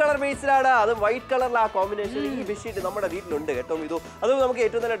ബ്ലൂ കളർ ബേസിലാണ്. അത് വൈറ്റ് കളറിൽ ആ കോമ്പിനേഷൻ. ഈ ബെഡ്ഷീറ്റ് നമ്മുടെ വീട്ടിലുണ്ട് കേട്ടോ. അതും നമുക്ക്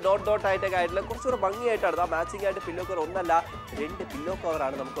ഏറ്റവും നല്ല ഡോട്ട് ആയിട്ടൊക്കെ ആയിട്ടുള്ള കുറച്ചുകൂടെ ഭംഗിയായിട്ടാണ്. ആ മാച്ചിങ് ആയിട്ട് പില്ലോ കവർ 1 അല്ല 2 പില്ലോ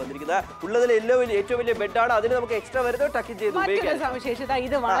കവറാണ് നമുക്ക് വന്നിരിക്കുന്നത്. ഉള്ളതിൽ ഏറ്റവും വലിയ ബെഡാണ്. അതിന് നമുക്ക് എക്സ്ട്രാ വരുന്നത് ടക്ക് ചെയ്ത് ഉപയോഗിക്കാം. സവിശേഷത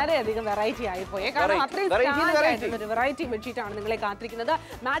ഇത് വളരെയധികം വെറൈറ്റി ആയി പോയി. കാരണം അത്രയും വെറൈറ്റി ബെഡ്ഷീറ്റ് ആണ് നിങ്ങളെ കാത്തിരിക്കുന്നത്.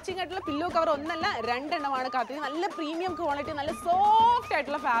 മാച്ചിങ് ആയിട്ടുള്ള പില്ലോ കവർ 1 അല്ല 2 എണ്ണമാണ് കാത്തിരിക്കുന്നത്. നല്ല പ്രീമിയം ക്വാളിറ്റി, നല്ല സോഫ്റ്റ്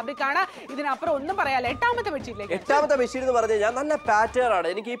ആയിട്ടുള്ള ഫാബ്രിക് ആണ്. ഇതിനപ്പുറം ഒന്നും പറയാല്ല. 8ാമത്തെ ബെഡ്ഷീറ്റ് എന്ന് പറഞ്ഞു കഴിഞ്ഞാൽ നല്ല പാറ്റേൺ ആണ്.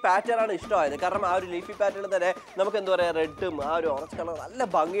 എനിക്ക് ഈ പാറ്റേൺ ആണ് ഇഷ്ടമായത്. കാരണം ആ ഒരു ലീഫി പാറ്റേൺ തന്നെ നമുക്ക് എന്താ പറയാ, റെഡും ആ ഒരു ഓറഞ്ച് കളർ നല്ല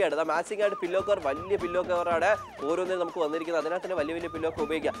ഭംഗിയാണ്. മാച്ചിങ് ആയിട്ട് പില്ലോ കവർ വലിയ പില്ലോ കവറാണ് ഓരോന്നും നമുക്ക് വന്നിരിക്കുന്നത്. അതിനകത്ത് തന്നെ വലിയ പില്ലോ ഒക്കെ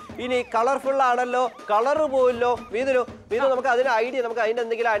ഉപയോഗിക്കാം. ഇനി കളർഫുൾ ആണല്ലോ, കളർ പോയില്ലോ. നമുക്ക് അതിന് ഐഡിയ, നമുക്ക് അതിന്റെ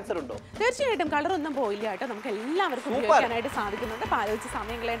എന്തെങ്കിലും ആൻസർ ഉണ്ടോ? തീർച്ചയായിട്ടും കളർ ഒന്നും പോയില്ല കേട്ടോ. നമുക്ക് എല്ലാവർക്കും ഉപയോഗിക്കാനായിട്ട് സാധിക്കുന്നുണ്ട്. ആലോചിച്ച്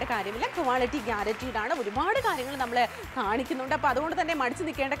സമയം കളയേണ്ട കാര്യമില്ല. ക്വാളിറ്റി ഗ്യാരണ്ടീഡ് ആണ്. ഒരുപാട് കാര്യങ്ങൾ നമ്മൾ കാണിക്കുന്നുണ്ട്. അപ്പൊ അതുകൊണ്ട് തന്നെ മടിച്ചു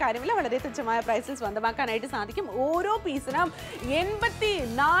നിൽക്കേണ്ട കാര്യമില്ല. വളരെ തുച്ഛമായ പ്രൈസിൽ സ്വന്തമാക്കാനായിട്ട് സാധിക്കും. ഓരോ പീസിനും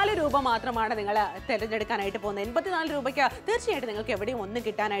 84 രൂപ മാത്രമാണ് നിങ്ങൾ തിരഞ്ഞെടുക്കാനായിട്ട് പോകുന്നത്. 84 രൂപയ്ക്ക് തീർച്ചയായിട്ടും നിങ്ങൾക്ക് എവിടെയും ഒന്നും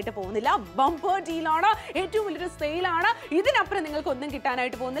കിട്ടാനായിട്ട് പോകുന്നില്ല. ബമ്പർ ഡീലാണ്, ഏറ്റവും വലിയൊരു സെയിലാണ്. ഇതിനപ്പുറം നിങ്ങൾക്ക് ഒന്നും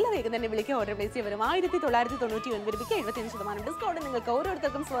കിട്ടാനായിട്ട് പോകുന്നില്ല. വേഗം തന്നെ വിളിക്കുക, ഓർഡർ പ്ലേസ് ചെയ്യുക. 1999 രൂപയ്ക്ക് 75% ഡിസ്കൗണ്ട് നിങ്ങൾക്ക്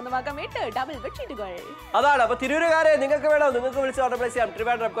ഓരോരുത്തർക്കും സ്വന്തമാക്കാൻ 8 ഡബിൾ ബെഡ്ഷീറ്റുകൾ. അതാണ്. അപ്പൊ തിരൂരുകാരെ നിങ്ങൾക്ക് വേണോ? നിങ്ങൾക്ക് വിളിച്ച് ഓർഡർ പ്ലേസ് ചെയ്യാം.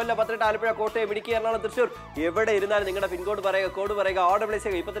 ട്രിവാൻഡ്രം, കൊല്ലം, പത്തനംതിട്ട, ആലപ്പുഴ, കോട്ടയം, ഇടുക്കി, എറണാകുളം, തൃശ്ശൂർ എവിടെ ഇരുന്നാലും നിങ്ങളുടെ പിൻകോഡ് പറയുക, കോഡ് പറയുക, ഓർഡർ പ്ലേസ്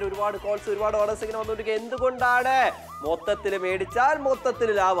ചെയ്യുക. ഇപ്പൊ തന്നെ ഒരുപാട് കോൾസ്, ഒരുപാട് ഓർഡേഴ്സ് ഇങ്ങനെ വന്നുകൊണ്ടിരിക്കുക. എന്തുകൊണ്ടാണ്? മൊത്തത്തിൽ മേടിച്ചാൽ മൊത്തത്തിൽ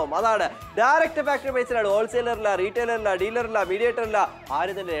ലാഭം. അതാണ് ഡയറക്റ്റ് ഫാക്ടറി പ്രൈസിലാണ്. ഹോൾസെയിലറില്ല, റീറ്റെയിലറില്ല, ഡീലറില്ല, മീഡിയേറ്ററില്ല,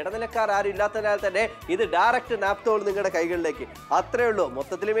 ആരും തന്നെ ഇടനിലക്കാർ ആരും ഇല്ലാത്തതിനാൽ തന്നെ ഇത് ഡയറക്റ്റ് നാപ്തോൾ നിങ്ങളുടെ കൈകളിലേക്ക്. അത്രേ ഉള്ളൂ.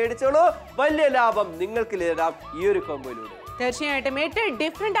 മൊത്തത്തിൽ മേടിച്ചോളൂ, വലിയ ലാഭം നിങ്ങൾക്ക് നേടാം ഈ ഒരു കോമ്പോയിലൂടെ. തീർച്ചയായിട്ടും 8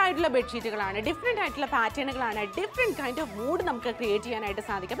 ഡിഫറെന്റ് ആയിട്ടുള്ള ബെഡ്ഷീറ്റുകളാണ്, ഡിഫറെന്റ് ആയിട്ടുള്ള പാറ്റേണുകളാണ്, ഡിഫറെന്റ് കൈൻഡ് ഓഫ് മൂഡ് നമുക്ക് ക്രിയേറ്റ് ചെയ്യാനായിട്ട്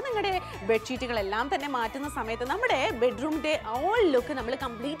സാധിക്കും. അപ്പോൾ നിങ്ങളുടെ ബെഡ്ഷീറ്റുകളെല്ലാം തന്നെ മാറ്റുന്ന സമയത്ത് നമ്മുടെ ബെഡ്റൂമിന്റെ ഓൾ ലുക്ക് നമ്മൾ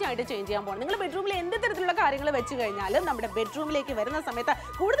കംപ്ലീറ്റ് ആയിട്ട് ചേഞ്ച് ചെയ്യാൻ പോകണം. നിങ്ങൾ ബെഡ്റൂമിൽ എന്ത് തരത്തിലുള്ള കാര്യങ്ങൾ വെച്ച് കഴിഞ്ഞാലും നമ്മുടെ ബെഡ്റൂമിലേക്ക് വരുന്ന സമയത്ത്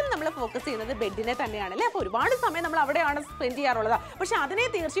കൂടുതൽ നമ്മൾ ഫോക്കസ് ചെയ്യുന്നത് ബെഡിനെ തന്നെയാണ് അല്ലേ. അപ്പോൾ ഒരുപാട് സമയം നമ്മൾ അവിടെയാണ് സ്പെൻഡ് ചെയ്യാറുള്ളത്. പക്ഷെ അതിനെ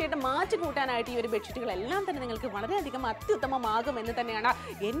തീർച്ചയായിട്ടും മാറ്റി കൂട്ടാനായിട്ട് ഈ ഒരു ബെഡ്ഷീറ്റുകളെല്ലാം തന്നെ നിങ്ങൾക്ക് വളരെയധികം അത്യുത്തമമാകും എന്ന് തന്നെയാണ്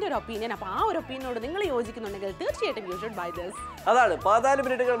എൻ്റെ ഒരു ഒപ്പീനിയൻ. അപ്പോൾ ആ ഒരു ഒപ്പീനിയനോട് നിങ്ങൾ യോജിക്കുന്നുണ്ടെങ്കിൽ തീർച്ചയായിട്ടും യു ഷുഡ് ബൈ ദിസ്. അതാണ് 14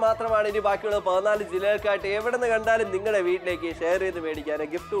 മിനിറ്റുകൾ മാത്രമാണ് ഇനി ബാക്കിയുള്ള 14 ജില്ലകൾക്കായിട്ട് എവിടെ നിന്ന് കണ്ടാലും നിങ്ങളുടെ വീട്ടിലേക്ക് ഷെയർ ചെയ്ത് മേടിക്കാനോ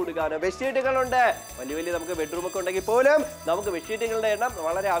ഗിഫ്റ്റ് കൊടുക്കാനോ ബെഡ്ഷീറ്റുകളുണ്ട്. വലിയ നമുക്ക് ബെഡ്റൂം ഒക്കെ ഉണ്ടെങ്കിൽ പോലും നമുക്ക് ബെഡ്ഷീറ്റുകളുടെ എണ്ണം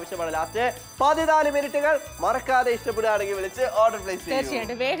വളരെ ആവശ്യമാണ്. ലാസ്റ്റ് 14 മിനിറ്റുകൾ മറക്കാതെ ഇഷ്ടപ്പെടുകയാണെങ്കിൽ വിളിച്ച് ഓർഡർ പ്ലേസ് ചെയ്യും.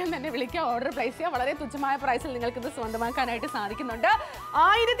 തീർച്ചയായിട്ടും വേഗം തന്നെ വിളിക്കുക, ഓർഡർ പ്ലേസ് ചെയ്യുക. വളരെ തുച്ഛമായ പ്രൈസിൽ നിങ്ങൾക്ക് ഇത് സ്വന്തമാക്കാനായിട്ട് സാധിക്കുന്നുണ്ട്.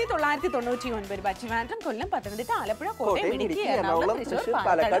 1999 ബച്ചിവാൻഡ്രം, കൊല്ലം, പത്തനംതിട്ട, ആലപ്പുഴ, കോട്ടയം, ഇടുക്കി, എറണാകുളം, തൃശ്ശൂർ,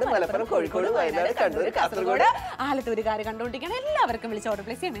 പാലക്കാട്, മലപ്പുറം, കോഴിക്കോട്, വയനാട്, കണ്ണൂർ, കാസർഗോഡ്, ആലത്തൂരുകാർ കണ്ടുകൊണ്ടിരിക്കണം. എല്ലാവർക്കും വിളിച്ച് ഓർഡർ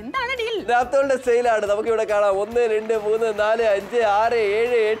പ്ലേസ് ചെയ്യാം. എന്താണ് ഡീൽ? രാത്രിയുടെ സെയിലാണ്. നമുക്ക് ഇവിടെ കാണാം 1 2 3 4 5 6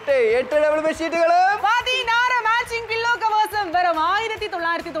 7 8 ഡബിൾ ബെഡ്ഷീറ്റുകൾ, 16 മാച്ചിങ് പില്ലോ കവേഴ്സും വെറും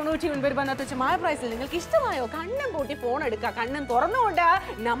 1999 എന്ന തുച്ഛമായ പ്രൈസിൽ. നിങ്ങൾക്ക് ഇഷ്ടമായോ? കണ്ണും പൂട്ടി ഫോൺ എടുക്കുക, കണ്ണും തുറന്നുകൊണ്ട്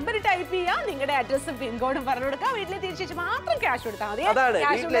നമ്പർ ടൈപ്പ് ചെയ്യുക, നിങ്ങളുടെ അഡ്രസ്സും പിൻകോഡും പറഞ്ഞു കൊടുക്കുക. വീട്ടിലെ തിരിച്ചു മാത്രം ക്യാഷ് കൊടുത്താൽ മതി.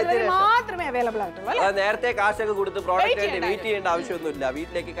 മാത്രമേ അവൈലബിൾ ആയിട്ടുള്ളൂ. നേരത്തെ കാശൊക്കെ കൊടുത്ത് പ്രോഡക്റ്റ് വെയിറ്റ് ചെയ്യേണ്ട ആവശ്യമൊന്നുമില്ല.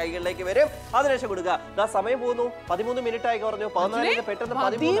 വീട്ടിലേക്ക് കൈകളിലേക്ക് വരും, അതിനുശേഷം കൊടുക്കുക. സമയം പോകുന്നു, 13 മിനിറ്റ് ആയി കുറഞ്ഞു. 14 പെട്ടെന്ന്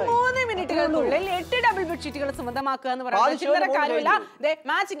 13 മിനിറ്റുകൾക്കുള്ളിൽ 8 ഡബിൾ ബെഡ്ഷീറ്റുകൾ സ്വന്തമാക്കുക എന്ന് പറയുന്നത് ചില്ലറ കാര്യമില്ല.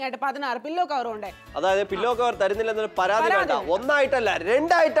 മാച്ചിങ് ആയിട്ട് 16 പില്ലോ കവറും ഉണ്ട്. അതായത് പില്ലോ കവർ തരുന്നില്ലെന്നൊരു പരാതി വേണ്ട. ഒന്നായിട്ടല്ല,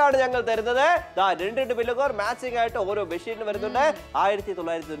 2 ആയിട്ടാണ് ഞങ്ങൾ തരുന്നത്. 2 പില്ലോ കവർ മാച്ചിങ് ആയിട്ട് ഓരോ ബെഡ്ഷീറ്റിന് വരുന്നുണ്ട്.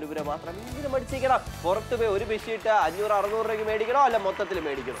 1990 രൂപ മാത്രം. എങ്കിലും അടിച്ചിരിക്കണം. പുറത്ത് പോയി ഒരു ബെഡ്ഷീറ്റ് 500-600 രൂപയ്ക്ക് മേടിക്കണോ അല്ല മൊത്തത്തിൽ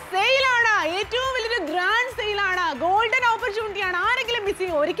മേടിക്കണം. സെയിലാണ്, ഏറ്റവും വലിയൊരു ഗ്രാൻഡ് സെയിലാണ്, ഗോൾഡൻ ഓപ്പർച്യൂണിറ്റി ആണ്. ആരെങ്കിലും മിസ്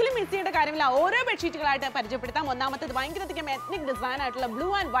ചെയ്യും? ഒരിക്കലും മിസ് ചെയ്യേണ്ട കാര്യമില്ല. ഓരോ ബെഡ്ഷീറ്റുകളായിട്ട് പരിചയപ്പെടുത്താം. ഒന്നാമത്തേത് ഭയങ്കരധികം എത്നിക് ഡിസൈൻ ആയിട്ടുള്ള blue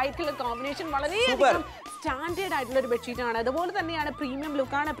and white colour combination, വളരെയധികം സ്റ്റാൻഡേർഡ് ആയിട്ടുള്ള ഒരു ബെഡ്ഷീറ്റ് ആണ്. അതുപോലെ തന്നെയാണ് പ്രീമിയം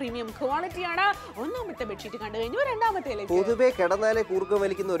ലുക്കാണ്, പ്രീമിയം ക്വാളിറ്റി ആണ്. ഒന്നാമത്തെ ബെഡ്ഷീറ്റ് കണ്ടു കഴിഞ്ഞു, രണ്ടാമത്തേലേക്ക്. പൊതുവെ കിടന്നാലേ കൂർക്കം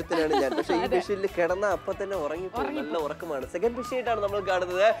വലിക്കുന്ന ഒരുത്തനാണ് ഞാൻ. പക്ഷേ ഈ ബെഡ്ഷീറ്റിൽ കിടന്ന അപ്പൊ തന്നെ ഉറങ്ങിപ്പോകും, നല്ല ഉറക്കമാണ്. സെക്കൻഡ് ബെഡ്ഷീറ്റ് ആണ് നമ്മൾ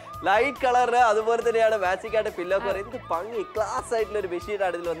കാണുന്നത്. ലൈറ്റ് കളർ, അതുപോലെ തന്നെയാണ് മാച്ചിങ് ആയിട്ട് പില്ലോ കവർ. എന്ത് ഭംഗി, ക്ലാസ് ആയിട്ടുള്ള ഒരു ബെഡ്ഷീറ്റ്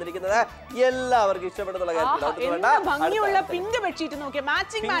ആണ് ഇതിൽ വന്നിരിക്കുന്നത്. എല്ലാവർക്കും ഇഷ്ടപ്പെടുന്നുള്ള ഭംഗിയുള്ള പിങ്ക് ബെഡ്ഷീറ്റ് നോക്കിയാൽ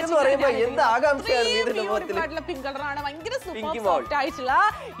മാച്ചിങ് എന്ത് ആകാംക്ഷയാണ് പിങ്ക് കളറാണ്. ഭയങ്കര സൂപ്പർ സോഫ്റ്റ് ആയിട്ടുള്ള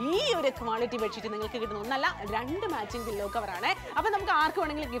ഈ ഒരു ക്വാളിറ്റി ബെഡ്ഷീറ്റ് നിങ്ങൾക്ക് കിട്ടുന്ന ഒന്നല്ല, 2 മാച്ചിങ് പില്ലോ കവറാണ്. അപ്പൊ നമുക്ക് ആർക്ക്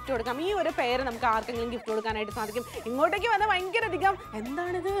വേണമെങ്കിലും ഗിഫ്റ്റ് കൊടുക്കാം. ഈ ഒരു പേര് നമുക്ക് ആർക്കെങ്കിലും ഗിഫ്റ്റ് കൊടുക്കാനായിട്ട് സാധിക്കും. ഇങ്ങോട്ടേക്ക് വന്ന ഭയങ്കര അധികം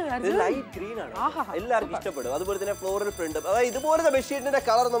എന്താണിത്, ലൈറ്റ് ഗ്രീൻ ആണ്, എല്ലാവർക്കും ഇഷ്ടപ്പെടും. അതുപോലെ തന്നെ ഫ്ലോറൽ പ്രിന്റ്. അതായത് ഇതുപോലത്തെ ബെഡ്ഷീറ്റിന്റെ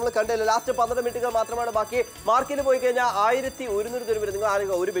കളർ നമ്മൾ കണ്ടില്ല. ലാസ്റ്റ് 12 മിനിറ്റുകൾ മാത്രമാണ് ബാക്കി. മാർക്കറ്റിൽ പോയി കഴിഞ്ഞാൽ 1100 രൂപ. നിങ്ങൾ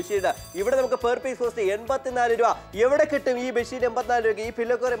ആണെങ്കിൽ ഒരു ബെഡ്ഷീറ്റ് ഇവിടെ നമുക്ക് പെർ പീസ് കോസ്റ്റ് 84 രൂപ. എവിടെ കിട്ടും ഈ ബെഡ്ഷീറ്റ്? 84 രൂപയ്ക്ക്, ഈ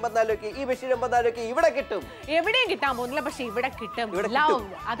പില്ലോ കവർ 84 രൂപയ്ക്ക്, ഈ ബെഡ്ഷീറ്റ് 84 രൂപയ്ക്ക് ഇവിടെ കിട്ടും. എവിടെയും കിട്ടാൻ പോകുന്നില്ല, പക്ഷെ ഇവിടെ കിട്ടും. ലവ്,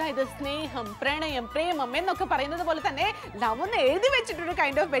 അതായത് സ്നേഹം, പ്രണയം, പ്രേമം എന്നൊക്കെ പറയുന്നത് പോലെ തന്നെ ലവ് എന്ന് എഴുതി വെച്ചിട്ടൊരു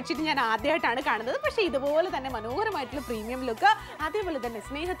കൈൻഡ് ഓഫ് ബെഡ്ഷീറ്റ് ഞാൻ ആദ്യമായിട്ടാണ് കാണുന്നത്. പക്ഷെ ഇതുപോലെ തന്നെ മനോഹരമായിട്ടുള്ള പ്രീമിയം ലുക്ക്, അതേപോലെ തന്നെ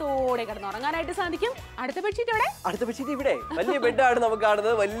സ്നേഹത്തോടെ കിടന്നുറങ്ങാനായിട്ട് സാധിക്കും. അടുത്ത ബെഡ്ഷീറ്റ് ഇവിടെ, അടുത്ത ബെഡ്ഷീറ്റ് ഇവിടെ വലിയ ബെഡാണ് നമുക്ക്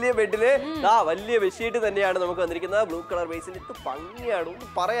കാണുന്നത്. വലിയ ബെഡില് വലിയ ബെഡ്ഷീറ്റ് തന്നെയാണ് നമുക്ക് വന്നിരിക്കുന്നത്. ബ്ലൂ കളർ ബേസിൽ ഇത് ഭംഗിയാണ്, ഒന്നും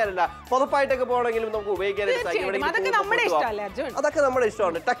പറയാനില്ല. പുതപ്പായിട്ടൊക്കെ പോകണമെങ്കിലും നമുക്ക് ഉപയോഗിക്കാനായിട്ട് അതൊക്കെ നമ്മുടെ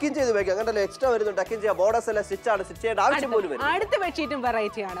ഇഷ്ടമാണ്. ടക്കിൻ ചെയ്ത് ഉപയോഗിക്കാം. കണ്ടല്ലോ, എക്സ്ട്രാ വരുന്നു. ടക്കിൻ ചെയ്യാം. ബോർഡേഴ്സ് എല്ലാം സ്റ്റിച്ച് ആണ്, സ്റ്റിച്ച് ചെയ്യേണ്ട ആവശ്യം പോലും വരും. അടുത്ത ബെഡ്ഷീറ്റും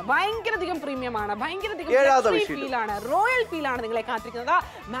വെറൈറ്റി ആണ്, ഭയങ്കരധികം പ്രീമിയം ആണ്, ഭയങ്കരധികം ഫീൽ ആണ്, റോയൽ ഫീൽ ആണ് നിങ്ങളെ കാത്തിരിക്കുന്നത്.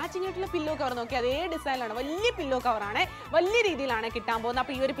 മാച്ചിങ് ആയിട്ടുള്ള പില്ലോ കവർ നോക്കി അതേ ഡിസൈനിലാണ്, വലിയ പില്ലോ കവർ ആണ്, വലിയ രീതിയിലാണ് കിട്ടാൻ പോകുന്നത്.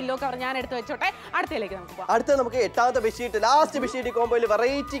 അപ്പൊ ഈ ഒരു പില്ലോ കവർ ഞാൻ എടുത്ത് വെച്ചോട്ടെ. അടുത്തയിലേക്ക് നമുക്ക് പോകാം. അടുത്ത നമുക്ക് 8ാമത്തെ bedsheet, last bedsheet കോമ്പോയിൽ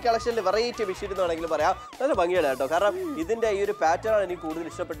variety കളക്ഷനിൽ variety bedsheet എന്ന് വേണമെങ്കിലും പറയാം. നല്ല ഭംഗിയാണ് കേട്ടോ. കാരണം ഇതിന്റെ ഈ ഒരു പാറ്റേൺ ആണ് എനിക്ക് കൂടുതൽ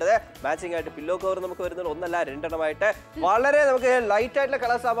ഇഷ്ടപ്പെട്ടത്. മാച്ചിങ് ആയിട്ട് പില്ലോ കവർ നമുക്ക് വരുന്നത് 1 അല്ല 2 എണ്ണമായിട്ട്. വളരെ നമുക്ക് ലൈറ്റ് ആയിട്ടുള്ള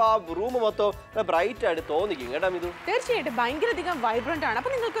കളേഴ്സ് ആവുമ്പോൾ ആ റൂം മൊത്തം ബ്രൈറ്റ് ആയിട്ട് തോന്നിക്കും കേട്ടോ. ഇത് തീർച്ചയായിട്ടും ഭയങ്കരധികം വൈബ്രന്റ് ആണ്.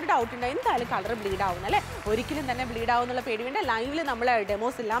 അപ്പൊ നിങ്ങൾക്കൊരു ഡൗട്ട് ഉണ്ട്, എന്തായാലും കളർ ബ്ലീഡ് ആവുന്ന അല്ലെ? ഒരിക്കലും തന്നെ ബ്ലീഡ് ആവുന്നുള്ള പേടി വേണ്ട. ലൈവില് നമ്മളെ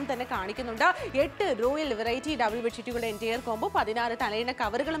ഡെമോസ് എല്ലാം തന്നെ കാണിക്കുന്നുണ്ട്. 8 royal variety double ബെഡ്ഷീറ്റുകളുടെ entire combo, 16 തലയിണ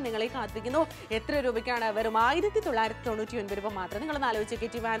കവറുകളും നിങ്ങളെ കാത്തിരിക്കുന്നു. എത്ര രൂപയ്ക്കാണ്? വെറും 1999 രൂപ മാത്രം. നിങ്ങൾ ആലോചിച്ച്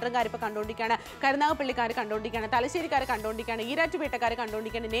ട്രിവാൻഡ്രംകാർ ഇപ്പൊ കണ്ടുകൊണ്ടിരിക്കുകയാണ്, കരുനാഗപ്പള്ളിക്കാർ കണ്ടുകൊണ്ടിരിക്കുകയാണ്, തലശ്ശേരിക്കാർ കണ്ടുകൊണ്ടിരിക്കുകയാണ്, ഈരാറ്റുപേട്ടക്കാർ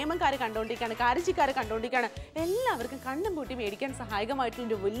കണ്ടുകൊണ്ടിരിക്കുകയാണ്, നേമംകാർ കണ്ടുകൊണ്ടിരിക്കുകയാണ്, കാരച്ചിക്കാർ കണ്ടുകൊണ്ടിരിക്കുകയാണ്. എല്ലാവർക്കും കണ്ണും പൂട്ടി മേടിക്കാൻ സഹായകമായിട്ടുള്ള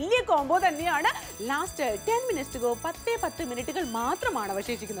ഒരു വലിയ കോംബോ തന്നെയാണ്. ലാസ്റ്റ് 10 മിനിറ്റ്സ് ഗോ, 10 മിനിറ്റുകൾ മാത്രമാണ്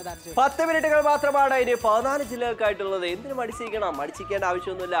അവശേഷിക്കുന്നത്. 10 മിനിറ്റുകൾ മാത്രമാണ് ഇനി 14 ജില്ലകൾക്കായിട്ടുള്ളത്. എന്തിനും മടിച്ചിരിക്കണം? മടിച്ചിരിക്കേണ്ട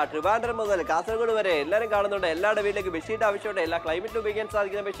ആവശ്യമൊന്നുമില്ല. ട്രിവാൻഡ്രം മുതൽ കാസർഗോഡ് വരെ എല്ലാവരും കാണുന്നുണ്ട്. എല്ലാവരുടെ വീട്ടിലേക്ക് ബെഡ്ഷീറ്റ് ആവശ്യമുണ്ട്. ഉൾപ്പെടെ എല്ലാ ക്ലൈമറ്റിലും ഉപയോഗിക്കാൻ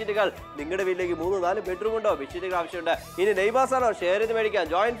സാധിക്കുന്ന ബെഡ്ഷീറ്റുകൾ നിങ്ങളുടെ വീട്ടിലേക്ക് 3-4 ബെഡ്റൂം ഉണ്ടോ ബെഡ്ഷീറ്റുകൾ ആവശ്യമുണ്ട്. ഇനി നെയ്ബേഴ്സ് ആണോ, ഷെയർ ചെയ്ത് മേടിക്കാം,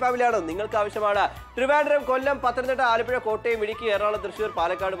 ജോയിന്റ് ഫാമിലി ആണോ, നിങ്ങൾക്ക് ആവശ്യമാണ്. ട്രിവാൻഡ്രം, കൊല്ലം, പത്തനംതിട്ട, ആലപ്പുഴ, കോട്ടയം, ഇടുക്കി, എറണാകുളം, തൃശ്ശൂർ,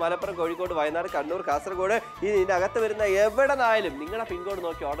 പാലക്കാട്, മലപ്പുറം, കോഴിക്കോട്, വയനാട്, കണ്ണൂർ, കാസർഗോഡ്, ഇതിനകത്ത് വരുന്ന എവിടെ നിന്നായാലും നിങ്ങളുടെ പിൻകോഡ്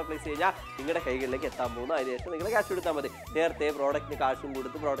നോക്കി ഓർഡർ പ്ലേസ് കഴിഞ്ഞാൽ നിങ്ങളുടെ കൈകളിലേക്ക് എത്താൻ പോകുന്നു. അതിനുശേഷം നിങ്ങൾ ക്യാഷ് കൊടുത്താൽ മതി. നേരത്തെ പ്രോഡക്റ്റിന് കാശും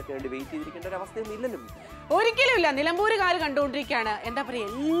കൊടുത്ത് പ്രോഡക്റ്റിന് വേണ്ടി വെയിറ്റ് ചെയ്തിരിക്കേണ്ട ഒരു അവസ്ഥയൊന്നും ഇല്ലല്ലോ. ഒരിക്കലും ഇല്ല. നിലമ്പൂരുകാർ കണ്ടുകൊണ്ടിരിക്കുകയാണ്. എന്താ പറയുക,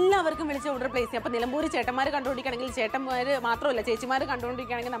 എല്ലാവർക്കും വിളിച്ച് ഓർഡർ പ്ലേസ് ചെയ്യാം. അപ്പൊ നിലമ്പൂർ ചേട്ടന്മാർ കണ്ടുകൊണ്ടിരിക്കുകയാണെങ്കിൽ, ചേട്ടന്മാർ മാത്രമല്ല ചേച്ചിമാർ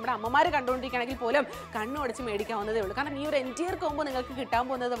കണ്ടുകൊണ്ടിരിക്കുകയാണെങ്കിൽ, നമ്മുടെ അമ്മമാർ കണ്ടുകൊണ്ടിരിക്കുകയാണെങ്കിൽ പോലും കണ്ണുടച്ച് മേടിക്കാവുന്നതേ ഉള്ളൂ. കാരണം ഈ ഒരു എൻറ്റിയർ കോമ്പോ നിങ്ങൾക്ക് കിട്ടാൻ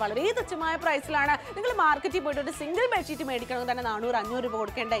പോകുന്നത് വളരെ തുച്ഛമായ പ്രൈസിലാണ്. നിങ്ങൾ മാർക്കറ്റിൽ പോയിട്ട് ഒരു സിംഗിൾ ബെഡ്ഷീറ്റ് മേടിക്കണമെങ്കിൽ തന്നെ 400-500 രൂപ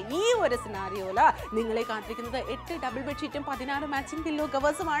കൊടുക്കേണ്ട ഈ ഒരു സിനാരിയോയില് നിങ്ങളെ കാത്തിരിക്കുന്നത് 8 ഡബിൾ ബെഡ്ഷീറ്റും 16 മാച്ചിങ് പില്ലോ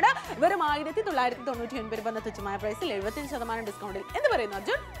കവേഴ്സുമാണ്. വെറും 1999 രൂപ എന്ന തുച്ഛമായ പ്രൈസിൽ 75% ഡിസ്കൗണ്ടിൽ. എന്ന് പറയുന്നു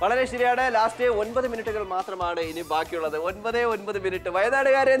അർജുൻ? വളരെ ശരിയാണ്. ലാസ്റ്റ് 9 മിനിറ്റുകൾ മാത്രമാണ് ഇനി ബാക്കിയുള്ളത്. 9 മിനിറ്റ്.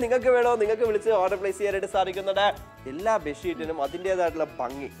 വയനാടുകാരെ നിങ്ങൾക്ക് വേണോ, നിങ്ങൾക്ക് വിളിച്ച് ഓർഡർ പ്ലേസ് ചെയ്യാനായിട്ട് സാധിക്കുന്നുണ്ട്. എല്ലാ ബെഡ്ഷീറ്റിനും അതിൻ്റെതായിട്ടുള്ള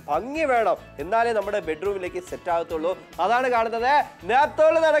ഭംഗി വേണം, എന്നാലേ നമ്മുടെ ബെഡ്റൂമിലേക്ക് സെറ്റ് ആകത്തുള്ളൂ. അതാണ് കാണുന്നത്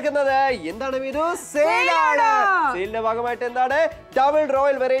നാപ്തോൾ നടക്കുന്നത്. എന്താണ് ഇത്? സെയിലാണ്. സെയിലിന്റെ ഭാഗമായിട്ട് എന്താണ്? ഡബിൾ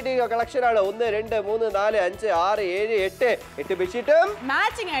റോയൽ വെറൈറ്റി കളക്ഷൻ ആണ്. 1, 2, 3, 4, 5, 6, 7, 8 ബെഡ്ഷീറ്റും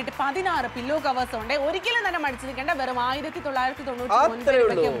മാച്ചിങ് ആയിട്ട് 16 പില്ലോ കവേഴ്സ് ഉണ്ട്. ഒരിക്കലും തന്നെ മടിച്ചിരിക്കേണ്ട. വെറും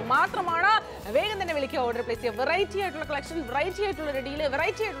 1999 മാത്രമാണ്. വേഗം തന്നെ വിളിക്കുക, ഓർഡർ പ്ലേസ് ചെയ്യുക. വെറൈറ്റി ആയിട്ടുള്ള കളക്ഷൻ, വെറൈറ്റി ആയിട്ടുള്ള ഡീല്,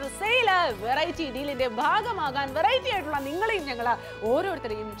 വെറൈറ്റി ആയിട്ടുള്ള സെയില്, വെറൈറ്റി ഡീലിന്റെ ഭാഗമാകാൻ വെറൈറ്റി ആയിട്ടുള്ള നിങ്ങളെയും ഞങ്ങൾ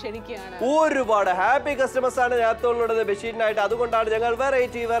ഓരോരുത്തരെയും ക്ഷണിക്കുകയാണ്. ഒരുപാട് ഹാപ്പി കസ്റ്റമേഴ്സ് ആണ് നാപ്തോളിലുള്ളത് ബെഡ്ഷീറ്റിനായിട്ട്. അതുകൊണ്ടാണ് ഞങ്ങൾ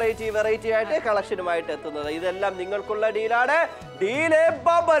വെറൈറ്റി ആയിട്ട് കളക്ഷനുമായിട്ട് എത്തുന്നത്. ഇതെല്ലാം നിങ്ങൾക്കുള്ള ഡീലാണ്. Deal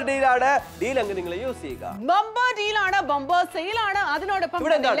bumper ഡീലാണ്. ഡീൽ അങ്ങ് നിങ്ങൾ യൂസ് ചെയ്യുക. Bumper ഡീലാണ്, bumper സെയിലാണ്. അതിനോടൊപ്പം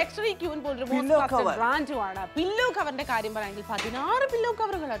ലക്ഷറി ക്യൂൻ പോലൊരു ബ്രാൻഡുമാണ്. പില്ലോ കവറിന്റെ കാര്യം പറയുകയാണെങ്കിൽ 16 പില്ലോ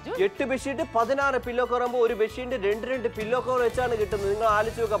കവറുകൾ. 8 ബെഡ്ഷീറ്റ് 16 പില്ലോ കവർ ആകുമ്പോൾ ഒരു ബെഡ്ഷീറ്റ് 2 പില്ലോ കവർ വെച്ചാണ് കിട്ടുന്നത്. നിങ്ങൾ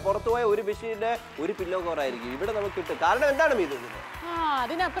ആലോചിച്ച് നോക്കുക, പുറത്തുപോയ ഒരു ബെഡ്ഷീറ്റിന്റെ ഒരു പില്ലോ കവർ ആയിരിക്കും ഇവിടെ നമുക്ക് കിട്ടും. കാരണം എന്താണ് ഇത്?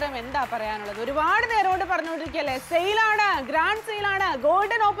 അതിനപ്പുറം എന്താ പറയാനുള്ളത്? ഒരുപാട് നേരം കൊണ്ട് പറഞ്ഞുകൊണ്ടിരിക്കുകയല്ലേ, സെയിലാണ്, ഗ്രാൻഡ് സെയിലാണ്,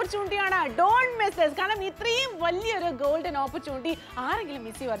 ഗോൾഡൻ ഓപ്പർച്യൂണിറ്റി ആണ്. Don't miss this. കാരണം ഇത്രയും വലിയൊരു ഗോൾഡൻ ഓപ്പർച്യൂണിറ്റി ആരെങ്കിലും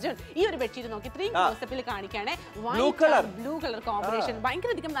മിസ് ചെയ്യും അർജുൻ? ഈ ഒരു ബെഡ്ഷീറ്റ് നോക്കി ഇത്രയും ക്ലോസപ്പിൽ കാണിക്കുകയാണ്. ബ്ലൂ കളർ കോമ്പിനേഷൻ,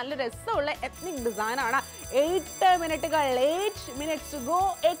 ഭയങ്കര അധികം നല്ല രസമുള്ള എത്നിക് ഡിസൈൻ ആണ്. 8 മിനിറ്റുകൾ, 8 മിനിറ്റ്സ് ഗോ.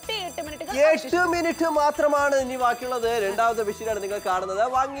 8 മിനിറ്റ് മാത്രമാണ് ഇനി ബാക്കിയുള്ളത്. രണ്ടാമത്തെ ബെഡ്ഷീറ്റാണ് നിങ്ങൾ കാണുന്നത്.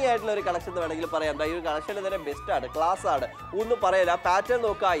 ഭംഗിയായിട്ടുള്ള ഒരു കളക്ഷൻ വേണമെങ്കിൽ പറയാം. ഈ ഒരു കളക്ഷൻ തന്നെ ബെസ്റ്റ് ആണ്, ക്ലാസ് ആണ്, ഒന്നും പറയില്ല. പാറ്റേൺ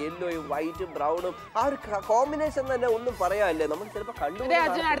നോക്കുക, യെല്ലോയും വൈറ്റും ബ്രൗണും, ആ ഒരു കോമ്പിനേഷൻ തന്നെ ഒന്നും പറയാനില്ലേ. നമ്മൾ ചിലപ്പോൾ കണ്ടു.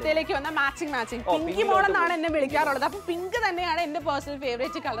 അടുത്തേക്ക് വന്ന മാച്ചിങ് പിങ്കി മോളെന്നാണ് എന്നെ വിളിക്കാറുള്ളത്. അപ്പൊ പിങ്ക് തന്നെയാണ് എന്റെ പേഴ്സണൽ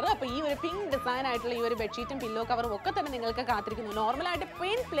ഫേവറേറ്റ് കളർ. അപ്പൊ ഈ ഒരു പിങ്ക് ഡിസൈൻ ആയിട്ടുള്ള ഈ ഒരു ബെഡ്ഷീറ്റും പില്ലോ കവറും ഒക്കെ തന്നെ നിങ്ങൾക്ക് കാത്തിരിക്കുന്നു. നോർമലായിട്ട്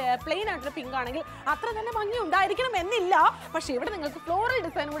പ്ലെയിൻ ആയിട്ടുള്ള പിങ്ക് ആണെങ്കിൽ അത്ര തന്നെ ഭംഗി ഉണ്ടായിരിക്കണം എന്നില്ല. പക്ഷെ ഇവിടെ നിങ്ങൾക്ക് ഫ്ലോറൽ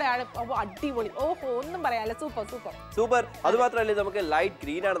ഡിസൈൻ കൂടെ അടിപൊളി. ഓഹോ, ഒന്നും പറയാല്ല. സൂപ്പർ. അത് മാത്രമല്ല, നമുക്ക് ലൈറ്റ്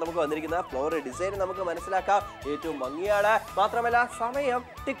ഗ്രീൻ ആണ് നമുക്ക് വന്നിരിക്കുന്നത്. ഫ്ലോറൽ ഡിസൈൻ നമുക്ക് മനസ്സിലാക്കാം, ഏറ്റവും ഭംഗിയാണ്. മാത്രമല്ല സമയം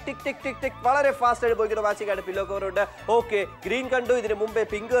ടിക് ടിക് ടിക് ടിക് ടിക് വളരെ ഫാസ്റ്റ് ആയിട്ട് പോയിക്കുന്ന മാച്ചിങ് ആയിട്ട് പില്ലോ കവർ ഉണ്ട്. ഓക്കെ, ഗ്രീൻ കണ്ടു, ഇതിന് മുമ്പേ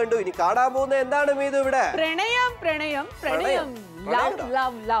പിങ്ക് കണ്ടു. ഇനി കാണാൻ പോകുന്നത് എന്താണ് ഇത്? ഇവിടെ പ്രണയം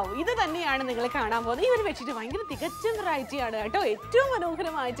ലവ് ഇത് തന്നെയാണ് നിങ്ങൾ കാണാൻ പോകുന്നത്. ഈ ഒരു ബെഡ്ഷീറ്റ് ഭയങ്കര തികച്ചും വെറൈറ്റി ആണ് കേട്ടോ. ഏറ്റവും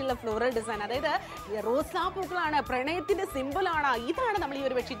മനോഹരമായിട്ടുള്ള ഫ്ലോറൽ ഡിസൈൻ, അതായത് റോസാപ്പൂക്കളാണ്, പ്രണയത്തിന്റെ സിമ്പിൾ ആണ്. ഇതാണ് നമ്മൾ ഈ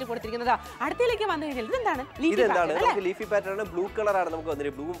ഒരു ബെഡ്ഷീറ്റ് കൊടുത്തിരിക്കുന്നത്. അടുത്തേക്ക് വന്നു കഴിഞ്ഞാൽ ഇതെന്താണ്? ലീഫി പാറ്റേൺ ആണ്. ബ്ലൂ കളർ ആണ് നമുക്ക്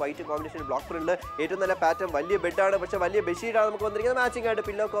വന്നിരിക്കുന്നത്. ബ്ലൂവും വൈറ്റ് കോമ്പിനേഷൻ ബ്ലോക്ക് പ്രിന്റ്, ഏറ്റവും നല്ല പാറ്റേൺ. വലിയ ബെഡാണ്, പക്ഷെ വലിയ ബെഡ്ഷീറ്റ് ആണ് നമുക്ക് വന്നിരിക്കുന്നത്. മാച്ചിങ് ആയിട്ട്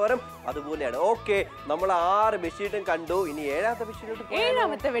പില്ലോ കവറും അതുപോലെയാണ്. ഓക്കെ, നമ്മൾ 6 ബെഡ്ഷീറ്റും കണ്ടു. ഇനി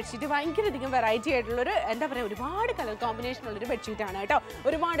 7ാമത്തെ ബെഡ്ഷീറ്റ് ഭയങ്കര അധികം വെറൈറ്റി ആയിട്ടുള്ള ഒരു, എന്താ പറയുക, ഒരുപാട് കളർ കോമ്പിനേഷൻ ഉള്ള ഒരു ബെഡ്ഷീറ്റ് ആണ് കേട്ടോ.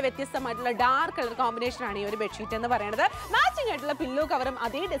 ഒരുപാട് വ്യത്യസ്തമായിട്ടുള്ള ഡാർക്ക് കളർ കോമ്പിനേഷൻ ആണ് ഈ ഒരു ബെഡ്ഷീറ്റ് എന്ന് പറയുന്നത്. മാച്ചിങ് ആയിട്ടുള്ള പില്ലോ കവറും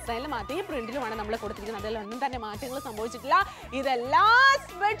അതേ ഡിസൈനിലും അതേ പ്രിന്റിലുമാണ് നമ്മൾ കൊടുത്തിരിക്കുന്നത്. അതിലൊന്നും തന്നെ മാറ്റങ്ങൾ സംഭവിച്ചിട്ടില്ല. ഇതെല്ലാം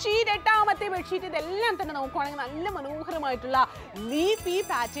ബെഡ്ഷീറ്റ് 8ാമത്തെ ബെഡ്ഷീറ്റ്. ഇതെല്ലാം തന്നെ നോക്കുവാണെങ്കിൽ നല്ല മനോഹരമായിട്ടുള്ള ലീഫി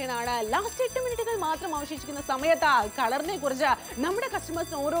പാറ്റേൺ ആണ്. ലാസ്റ്റ് 8 മിനിറ്റുകൾ മാത്രം അവശേഷിക്കുന്ന സമയത്ത് കളറിനെ കുറിച്ച് നമ്മുടെ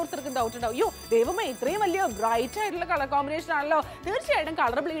കസ്റ്റമേഴ്സിന് ഓരോരുത്തർക്കും ഡൗട്ട് ഉണ്ടാവും. അയ്യോ ദൈവമേ, ഇത്രയും വലിയ ബ്രൈറ്റ് ആയിട്ടുള്ള കളർ കോമ്പിനേഷൻ ആണല്ലോ, തീർച്ചയായിട്ടും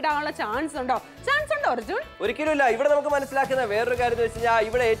കളർ ബ്ലീഡ് ആവാനുള്ള ചാൻസ് ഉണ്ടോ അർജുൻ? ഒരിക്കലും ഇല്ല. ഇവിടെ നമുക്ക് മനസ്സിലാക്കുന്ന വേറൊരു കാര്യം എന്ന് വെച്ച് കഴിഞ്ഞാൽ,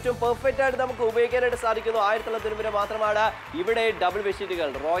 ഇവിടെ ഏറ്റവും പെർഫെക്റ്റ് ആയിട്ട് നമുക്ക് ഉപയോഗിക്കാനായിട്ട് സാധിക്കുന്നു 1900 രൂപ മാത്രമാണ്. ഇവിടെ ഡബിൾ ബെഡ്ഷീറ്റുകൾ,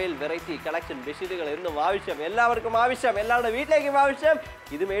 റോയൽ വെറൈറ്റി കളക്ഷൻ ബെഡ്ഷീറ്റുകൾ എന്നും ആവശ്യം, എല്ലാവർക്കും ആവശ്യം, എല്ലാവരുടെ വീട്ടിലേക്കും ആവശ്യം.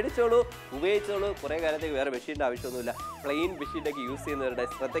 ഇത് മേടിച്ചോളൂ, ഉപയോഗിച്ചോളൂ. കുറേ കാലത്തേക്ക് വേറെ ബെഡ്ഷീറ്റിന്റെ ആവശ്യമൊന്നുമില്ല. പ്ലെയിൻ ബെഡ്ഷീറ്റൊക്കെ യൂസ് ചെയ്യുന്നവരുടെ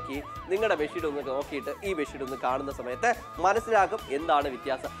ശ്രദ്ധയ്ക്ക് നിങ്ങളുടെ ബെഡ്ഷീറ്റ് ഒന്ന് നോക്കിയിട്ട് ഈ ബെഡ്ഷീറ്റ് ഒന്ന് കാണുന്ന സമയത്ത് മനസ്സിലാക്കും എന്താണ്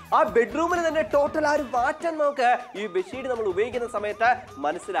വ്യത്യാസം. ആ ബെഡ്റൂമിന് തന്നെ ടോട്ടൽ ആ ഒരു മാറ്റം നമുക്ക് ഈ ബെഡ്ഷീറ്റ് നമ്മൾ ഉപയോഗിക്കുന്ന സമയത്ത്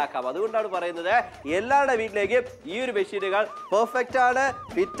മനസ്സിലാക്കാം. അതുകൊണ്ടാണ് പറയുന്നത് എല്ലാവരുടെ വീട്ടിലേക്കും ഈ ഒരു ബെഡ്ഷീറ്റുകൾ പെർഫെക്റ്റ് ആണ്,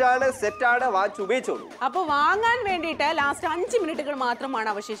 ഫിറ്റ് ആണ്, സെറ്റ് ആണ്, വാങ്ങിച്ച് ഉപയോഗിച്ചോളൂ. അപ്പൊ വാങ്ങാൻ വേണ്ടിയിട്ട് ലാസ്റ്റ് 5 മിനിറ്റുകൾ മാത്രമാണ്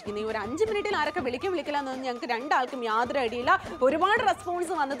അവശേഷിക്കുന്നത്. ഈ ഒരു 5 മിനിറ്റിൽ ആരൊക്കെ വിളിക്കില്ല എന്നൊന്നും ഞങ്ങൾക്ക് രണ്ടാൾക്കും യാതൊരു ഐഡിയയില്ല. ഒരുപാട്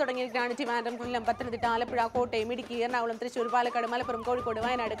റെസ്പോൺസ് വന്നു തുടങ്ങിയിട്ടാണ്. ട്രിവാൻഡ്രം, കൊല്ലം, പത്തനംതിട്ട, ആലപ്പുഴ, കോട്ടയം, ഇടുക്കി, എറണാകുളം, തൃശ്ശൂർ, പാലക്കാട്, മലപ്പുറം, കോഴിക്കോട്,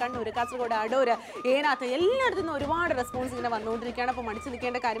 വയനാട്, കണ്ണൂർ, കാസർഗോഡ്, അടൂർ, ഏനാത്ത് എല്ലായിടത്തും നിന്ന് ഒരുപാട് റെസ്പോൺസ് ഇങ്ങനെ വന്നുകൊണ്ടിരിക്കുകയാണ്. അപ്പോൾ മടിച്ചു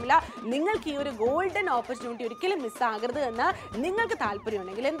നിൽക്കേണ്ട കാര്യമില്ല. നിങ്ങൾക്ക് ഈ ഒരു ഗോൾഡൻ ഓപ്പർച്യൂണിറ്റി ഒരിക്കലും മിസ്സാകരുത് എന്ന് നിങ്ങൾക്ക്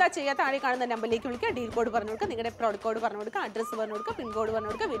താല്പര്യമുണ്ടെങ്കിൽ എന്താ ചെയ്യുക? താഴെ കാണുന്ന നമ്പറിലേക്ക് വിളിക്കുക, ഡീൽ കോഡ് പറഞ്ഞു കൊടുക്കുക, നിങ്ങളുടെ പ്രോഡക്റ്റ് കോഡ് പറഞ്ഞു കൊടുക്കുക, അഡ്രസ്സ് പറഞ്ഞു കൊടുക്കുക, പിൻ കോഡ് പറഞ്ഞു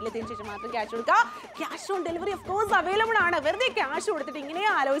കൊടുക്കുക. വീട്ടിലെത്തിയതിനു ശേഷം മാത്രം ക്യാഷ് കൊടുക്കുക. Cash on delivery of course available ആണ്. വെറുതെ ക്യാഷ് കൊടുത്തിട്ട് ഇങ്ങനെ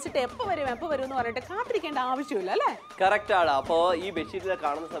ആലോചിച്ചിട്ട് എപ്പോൾ വരും എന്ന് പറഞ്ഞിട്ട് കാത്തിരിക്കേണ്ട ആവശ്യമില്ല അല്ലേ? കറക്റ്റ് ആണ്. അപ്പോൾ ഈ ബെഡ്ഷീറ്റിനെ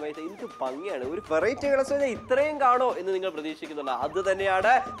കാണുന്ന സമയത്ത് എനിക്ക് ഭംഗിയാണ്. ഒരു വെറൈറ്റി കളക്ഷൻ ഇത്രയും കാണോ എന്ന് നിങ്ങൾ പ്രതീക്ഷിക്കുന്നുണ്ട്. അത്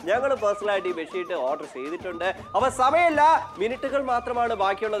തന്നെയാണ് ഞങ്ങൾ പേഴ്സണലായിട്ട് ഈ ബെഡ്ഷീറ്റ് ഓർഡർ ചെയ്തിട്ടുണ്ട്. അപ്പൊ സമയമില്ല, മിനിറ്റുകൾ മാത്രമാണ്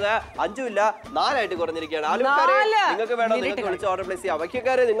ബാക്കിയുള്ളത്. 5 ഇല്ല 4 കുറഞ്ഞിരിക്കുകയാണ്. ആലുക്കാരെ നിങ്ങൾക്ക് വേണം, നിങ്ങൾക്ക് വിളിച്ച് ഓർഡർ പ്ലേസ് ചെയ്യാം.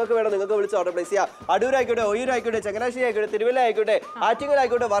 വൈക്കക്കാരെ നിങ്ങൾക്ക് വേണം, നിങ്ങൾക്ക് വിളിച്ച് ഓർഡർ പ്ലേസ് ചെയ്യാം. അടൂരായിക്കോട്ടെ, ഒയ്യൂരായിക്കോട്ടെ, ചങ്ങനാശ്ശേരി ആയിക്കോട്ടെ, തിരുവല്ല ആയിക്കോട്ടെ,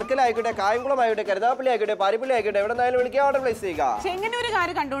 ആറ്റിങ്ങലായിക്കോട്ടെ, വർക്കലായിക്കോട്ടെ, കായംകുളം ആയിക്കോട്ടെ, കരുനാപ്പള്ളി ആയിക്കോട്ടെ, പാരിപ്പള്ളി ആയിക്കോട്ടെ, എവിടെ നിന്നാലും വിളിക്കുക, ഓർഡർ പ്ലേസ് ചെയ്യുക. ചെങ്ങന്നൂർ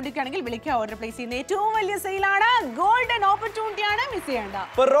കാര്യം കണ്ടുകൊണ്ടിരിക്കുകയാണെങ്കിൽ വിളിക്കുക, ഓർഡർ പ്ലേസ് ചെയ്യുന്ന ഏറ്റവും വലിയ സെയിലാണ്, ഗോൾഡൻ ഓപ്പർച്യൂണിറ്റി ആണ്, മിസ് ചെയ്യേണ്ട.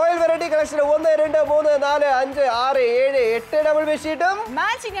 Royal variety collection 1 2 3 4 5 6 7 8 double ബെഡ്ഷീറ്റും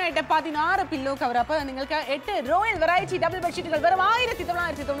matching ആയിട്ട് 16 പില്ലോ കവർ. അപ്പൊ നിങ്ങൾക്ക് 8 റോയൽ വെറൈറ്റി ഡബിൾ ബെഡ്ഷീറ്റുകൾ വെറും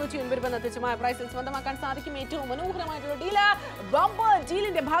 1999 രൂപ തുച്ഛമായ പ്രൈസിൽ സ്വന്തമാക്കാൻ സാധിക്കും. ഏറ്റവും മനോഹരമായിട്ടുള്ള ഡീല് ബമ്പർ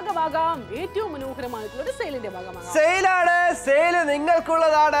ഡീലിന്റെ ഭാഗമാകാം. ഏറ്റവും മനോഹരമായിട്ടുള്ള ഒരു സെയിലിന്റെ ഭാഗമാകാം. സെയിലാണ്, സെയിൽ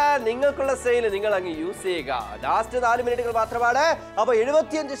നിങ്ങൾക്കുള്ളതാണ്. നിങ്ങൾക്കുള്ള സെയിൽ നിങ്ങൾ അങ്ങ് യൂസ് ചെയ്യുക. ലാസ്റ്റ് 4 മിനിറ്റുകൾ മാത്രമാണ്. അപ്പൊ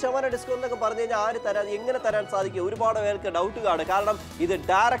 75% ഡിസ്കൗണ്ട് എന്നൊക്കെ പറഞ്ഞു കഴിഞ്ഞാൽ ആര് തരാൻ, എങ്ങനെ തരാൻ സാധിക്കും? ഒരുപാട് പേർക്ക് ഡൗട്ട് കാണും. കാരണം ഇത്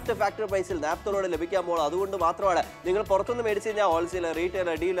ഡയറക്റ്റ് ഫാക്ടറി പ്രൈസിൽ നാപ്തോളോട് ലഭിക്കാൻ പോകുന്നത്. അതുകൊണ്ട് മാത്രമാണ് നിങ്ങൾ പുറത്തുനിന്ന് മേടിച്ചു കഴിഞ്ഞാൽ ഹോൾസെയിലർ,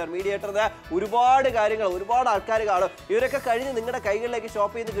 റീറ്റെയിലർ, ഡീലർ, മീഡിയേറ്റർ, ഒരുപാട് കാര്യങ്ങൾ, ഒരുപാട് ആൾക്കാർ കാണും. ഇവരൊക്കെ കഴിഞ്ഞ് നിങ്ങളുടെ കൈകളിലേക്ക്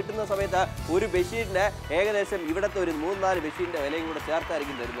ഷോപ്പ് ചെയ്ത് കിട്ടുന്ന സമയത്ത് ഒരു ബെഡ്ഷീറ്റിന് ഏകദേശം ഇവിടത്തെ ഒരു 3-4 ബെഡ്ഷീറ്റിന്റെ വിലയും കൂടെ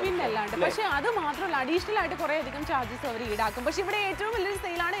ചേർത്തായിരിക്കും തരുന്നത്. പിന്നല്ലാണ്ട്. പക്ഷെ അത് മാത്രമല്ല, അഡീഷണൽ ആയിട്ട് കുറെ അധികം ചാർജസ് അവർ ഈടാക്കും. പക്ഷെ ഇവിടെ ഏറ്റവും വലിയൊരു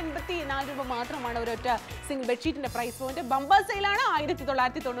സെയിലാണ്. 84 രൂപ മാത്രമാണ് ഒരൊറ്റ സിംഗിൾ ബെഡ്ഷീറ്റിന്റെ പ്രൈസ് പോയിന്റ്. ബമ്പർ സെയിലാണ്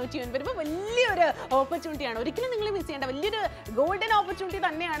 1999 രൂപ. വലിയൊരു ഓപ്പർച്യൂണിറ്റിയാണ്, ഒരിക്കലും നിങ്ങൾ മിസ് ചെയ്യേണ്ട വലിയൊരു ഗോൾഡൻ ഓപ്പർച്യൂണിറ്റി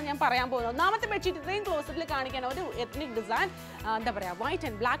തന്നെയാണ് ഞാൻ പറയാൻ പോകുന്നത്. ഒന്നാമത്തെ ബെഡ്ഷീറ്റ് ഇത്രയും ക്ലോസപ്പിൽ കാണിക്കാൻ ഒരു എത്നിക് ഡിസൈൻ, എന്താ പറയാ, white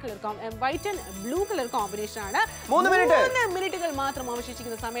and black colour, white and blue colour combination ആണ്. 3 മിനിറ്റുകൾ മാത്രം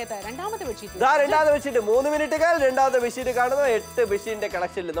അവശേഷിക്കുന്ന സമയത്ത് രണ്ടാമത്തെ ബെഡ്ഷീറ്റ് 3 മിനിറ്റുകൾ. രണ്ടാമത്തെ ബെഡ്ഷീറ്റ് കാണുന്നത് 8 ബെഡ്ഷീറ്റിന്റെ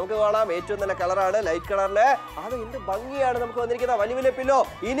കളക്ഷനിൽ നമുക്ക് കാണാം. ഏറ്റവും നല്ല കളറാണ്, ലൈറ്റ് കളറില്. അത് എന്ത് ഭംഗിയാണ് നമുക്ക് വന്നിരിക്കുന്നത്. വലിയ വലിയ പില്ലോ.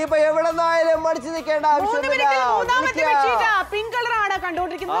 ഇനിയിപ്പോ എവിടെ നിന്നായാലും മടിച്ചു നിൽക്കേണ്ട ആവശ്യമില്ല. പിങ്ക് കളറാണ്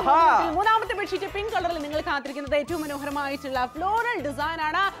കണ്ടുകൊണ്ടിരിക്കുന്നത്. മൂന്നാമത്തെ ബെഡ്ഷീറ്റ് പിങ്ക് കളറിൽ നിങ്ങൾ കാത്തിരിക്കുന്നത് ഏറ്റവും മനോഹരമായിട്ടുള്ള ഫ്ലോറൽ ഡിസൈൻ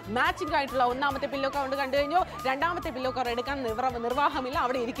ആണ്. മാച്ചിങ് ആയിട്ടുള്ള ഒന്നാമത്തെ പില്ലോ കവർ കണ്ടു കഴിഞ്ഞു. രണ്ടാമത്തെ പില്ലോ കവർ എടുക്കാൻ നിർവാഹമില്ല,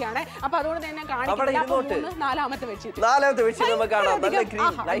 അവിടെ ഇരിക്കുകയാണ്. അപ്പൊ അതുകൊണ്ട് തന്നെ കാണിക്കുന്നത് നാലാമത്തെ ബെഡ്ഷീറ്റ് നമുക്ക് കാണാം. നല്ല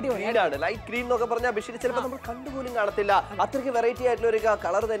ഗ്രീൻ, ലൈറ്റ് ഗ്രീൻ ആണ്. ലൈറ്റ് ഗ്രീൻ എന്നൊക്കെ പറഞ്ഞാൽ ബെഡ്ഷീറ്റ് ചിലപ്പോൾ നമ്മൾ കണ്ടുപോലും കാണത്തില്ല. അത്രയ്ക്ക് വെറൈറ്റി ആയിട്ടുള്ള ഒരു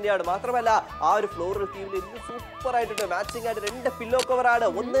കളർ തന്നെയാണ്. മാത്രമല്ല ആ ഒരു ഫ്ലോറൽ തീമിൽ സൂപ്പർ ആയിട്ടുണ്ട്. മാച്ചിങ് ആയിട്ട് 2 പില്ലോ കവർ ആണ്.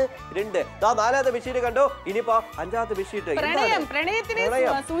 1 2 4ാമത്തെ ബെഡ്ഷീറ്റ് കണ്ടു. ഇനിയിപ്പോ 5ാമത്തെ ബെഡ്ഷീറ്റ് പ്രണയത്തിനെ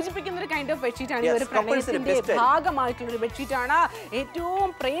സൂചിപ്പിക്കുന്ന ഒരു കൈൻഡ് ഓഫ് ബെഡ്ഷീറ്റ് ആണ്. ഒരു പ്രണയത്തിന്റെ ഭാഗമായിട്ടുള്ള ഒരു ബെഡ്ഷീറ്റ് ആണ്. ഏറ്റവും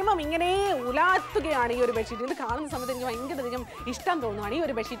പ്രേമം ഇങ്ങനെ ഉലാത്തുകയാണ് ഈ ഒരു ബെഡ്ഷീറ്റ്. ഇത് കാണുന്ന സമയത്ത് എനിക്ക് ഭയങ്കര അധികം ഇഷ്ടം തോന്നുവാണ് ഈ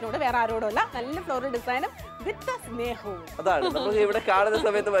ഒരു ബെഡ്ഷീറ്റിനോട്. വേറെ ആരോടും അല്ല, നല്ല ഫ്ലോറൽ ഡിസൈനും വിത്ത് സ്നേഹവും. അതാണ് നമുക്ക് ഇവിടെ കാണുന്ന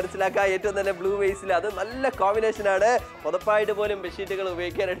സമയത്ത് മനസ്സിലാക്കാം. ഏറ്റവും നല്ല ബ്ലൂ വേസിൽ അത് നല്ല കോമ്പിനേഷൻ ആണ്. പുതപ്പായിട്ട് പോലും ബെഡ്ഷീറ്റുകൾ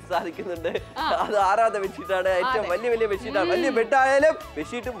ഉപയോഗിക്കാനായിട്ട് സാധിക്കുന്നുണ്ട്. അത് 6ാമത്തെ ബെഡ്ഷീറ്റ് ആണ്. ഏറ്റവും വലിയ ബെഡ്ഷീറ്റ് ആണ്. വലിയ ബെഡ് ആയാലും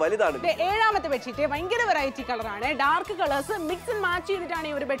ബെഡ്ഷീറ്റും വലുതാണ്. 7ാമത്തെ ബെഡ്ഷീറ്റ് ഭയങ്കര വെറൈറ്റി കളറാണ്. Dark colours mix and match ചെയ്തിട്ടാണ്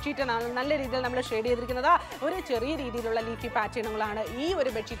ഈ ഒരു ബെഡ്ഷീറ്റ് നല്ല രീതിയിൽ നമ്മൾ ഷെയ്ഡ് ചെയ്തിരിക്കുന്നത്. ഒരു ചെറിയ രീതിയിലുള്ള ലീഫി പാറ്റേണുകളാണ് ഈ ഒരു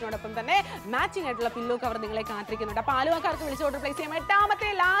ബെഡ്ഷീറ്റിനോടൊപ്പം തന്നെ മാച്ചിങ് ആയിട്ടുള്ള പില്ലോ കവർ നിങ്ങളെ കാത്തിരിക്കുന്നുണ്ട്. അപ്പൊ ആലുവക്കാർക്ക് വിളിച്ച് ഓർഡർ പ്ലേസ് ചെയ്യാം. 8ാമത്തെ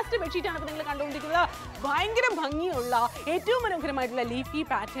ലാസ്റ്റ് ബെഡ്ഷീറ്റ് ആണ് നിങ്ങൾ കണ്ടുകൊണ്ടിരിക്കുന്നത്. ഭയങ്കര ഭംഗിയുള്ള ഏറ്റവും മനോഹരമായിട്ടുള്ള ലീഫി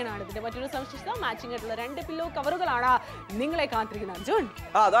പാറ്റേൺ ആണ് ഇതിന്റെ മറ്റൊരു സവിശേഷത. മാച്ചിങ് ആയിട്ടുള്ള 2 പില്ലോ കവറുകളാണ് നിങ്ങളെ കാത്തിരിക്കുന്നത്. അർജുൻ,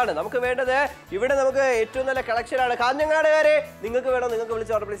 അതാണ് നമുക്ക് വേണ്ടത്. ഇവിടെ നമുക്ക് ഏറ്റവും നല്ല കളക്ഷൻ ആണ്. കാഞ്ഞങ്ങാടുകാരെ നിങ്ങൾക്ക് വേണം, നിങ്ങൾക്ക്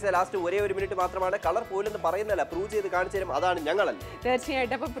വിളിച്ച് ഓർഡർ പ്ലേസ് ചെയ്യാം. ലാസ്റ്റ് ഒരേ 1 മിനിറ്റ് മാത്രമാണ്. കളർ പോലും പറയുന്നില്ല, പ്രൂവ് ചെയ്ത് കാണിച്ചു തരും. അതാണ് ഞങ്ങളല്ല.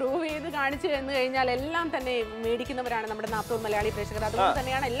 തീർച്ചയായിട്ടും. അപ്പൊ പ്രൂവ് ചെയ്ത് കാണിച്ചു തന്നു കഴിഞ്ഞാൽ എല്ലാം തന്നെ മേടിക്കുന്നവരാണ് നമ്മുടെ 40 മലയാളി പ്രേക്ഷകർ. അതുകൊണ്ട്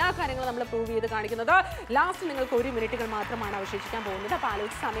തന്നെയാണ് എല്ലാ കാര്യങ്ങളും നമ്മൾ പ്രൂവ് ചെയ്ത് കാണിക്കുന്നത്. ലാസ്റ്റ് നിങ്ങൾക്ക് 1 മിനിറ്റുകൾ മാത്രമാണ് അവശേഷിക്കാൻ പോകുന്നത്. അപ്പൊ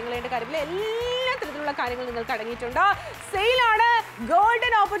ആലോചിച്ച് സമയം കളയേണ്ട കാര്യമില്ല. എല്ലാ തരത്തിലുള്ള കാര്യങ്ങൾ നിങ്ങൾക്ക് അടങ്ങിയിട്ടുണ്ട്. സെയിലാണ്,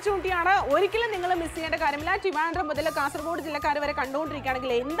 ഗോൾഡൻ ഓപ്പർച്യൂണിറ്റി ആണ്. ഒരിക്കലും നിങ്ങൾ മിസ് ചെയ്യേണ്ട കാര്യമില്ല. ട്രിവാൻഡ്രം മുതൽ കാസർഗോഡ് ജില്ലക്കാർ വരെ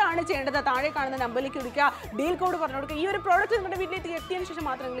കണ്ടുകൊണ്ടിരിക്കുകയാണെങ്കിൽ എന്താണ് ചെയ്യേണ്ടത്? താഴെ കാണുന്ന നമ്പറിലേക്ക് വിളിക്കുക, ഡീൽ കോഡ് പറഞ്ഞു കൊടുക്കുക. ഈ ഒരു പ്രോഡക്റ്റ് നിങ്ങളുടെ വീട്ടിലേക്ക് എത്തിയതിനു ശേഷം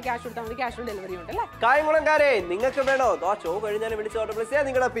മാത്രം നിങ്ങൾ ക്യാഷ് കൊടുത്താൽ മതി. ക്യാഷ് ഓൺ ഡെലിവറി ഉണ്ട് അല്ലേ? കായംകുളംകാരെ നിങ്ങൾക്ക് വേണോ? ഷോ കഴിഞ്ഞാൽ വിളിച്ച് ഓർഡർ പ്ലേസ് ചെയ്യാം.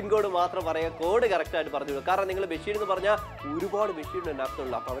 നിങ്ങളുടെ പിൻകോഡ് മാത്രം പറയാം. കോഡ് കറക്റ്റ് ആയിട്ട് പറഞ്ഞു കൊടുക്കുക. കാരണം നിങ്ങൾ ബെഡ്ഷീറ്റ് എന്ന് പറഞ്ഞാൽ ഒരുപാട് ബെഡ്ഷീറ്റ്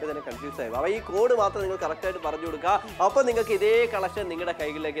ഉണ്ടാകത്തുള്ളൂ. അപ്പോൾ അവർ തന്നെ കൺഫ്യൂസ് ആയി. അപ്പോൾ ഈ കോഡ് മാത്രം നിങ്ങൾ കറക്റ്റ് ആയിട്ട് പറഞ്ഞു കൊടുക്കുക. അപ്പോൾ നിങ്ങൾക്ക് ഇതേ കളക്ഷൻ നിങ്ങളുടെ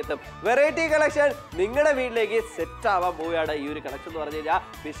കൈകളിലേക്ക് വീട്ടിലേക്ക് എത്തും. വെറൈറ്റി കളക്ഷൻ നിങ്ങളുടെ വീട്ടിലേക്ക് സെറ്റ് ആവാൻ പോവുകയാണ് ഈ ഒരു കളക്ഷൻ എന്ന് പറഞ്ഞു കഴിഞ്ഞാൽ.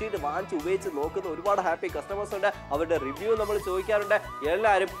 ബെഡ്ഷീറ്റ് വാങ്ങിച്ച് ഉപയോഗിച്ച് നോക്കുന്ന ഒരുപാട് ഹാപ്പി കസ്റ്റമേഴ്സ് ഉണ്ട്. അവരുടെ റിവ്യൂ നമ്മൾ ചോദിക്കാറുണ്ട്.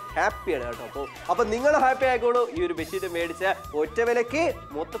 എല്ലാവരും ഹാപ്പിയാണ് കേട്ടോ. അപ്പൊ നിങ്ങൾ ഹാപ്പി ആയിക്കോളൂ. ഈ ഒരു ബെഡ്ഷീറ്റ് മേടിച്ച് ഒറ്റ വിലക്ക്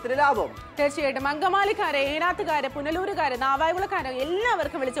മൊത്തത്തിൽ ലാഭം. തീർച്ചയായിട്ടും അങ്കമാലിക്കാരെ, ഏനാത്തുകാരെ, പുനലൂരുകാരെ, നാവായകുളക്കാരെ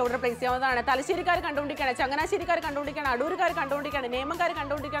എല്ലാവർക്കും വിളിച്ച് ഓർഡർ പ്ലേസ് ചെയ്യാവുന്നതാണ്. തലശ്ശേരിക്കാർ കണ്ടുകൊണ്ടിരിക്കുകയാണ്, ചങ്ങനാശ്ശേരിക്കാർ കണ്ടുകൊണ്ടിരിക്കുകയാണ്, അടൂരുകാർ കണ്ടുകൊണ്ടിരിക്കുകയാണ്, നേമക്കാർ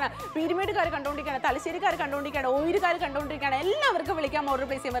കണ്ടുകൊണ്ടിരിക്കുകയാണ്, പീരുമേടുകാർ കണ്ടുകൊണ്ടിരിക്കുകയാണ്, തലശ്ശേരിക്കാർ കണ്ടുകൊണ്ടിരിക്കുകയാണ്, ഓയൂരുകാർ കണ്ടുകൊണ്ടിരിക്കുകയാണ്. എല്ലാവർക്കും വിളിക്കാം, ഓർഡർ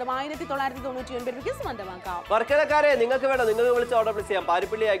പ്ലേസ് ചെയ്യാൻ. 1999 രൂപയ്ക്ക് സ്വന്തമാക്കാം. വർക്കലക്കാരെ നിങ്ങൾക്ക് വേണം, നിങ്ങൾക്ക് വിളിച്ച് ഓർഡർ പ്ലേസ് ചെയ്യാം.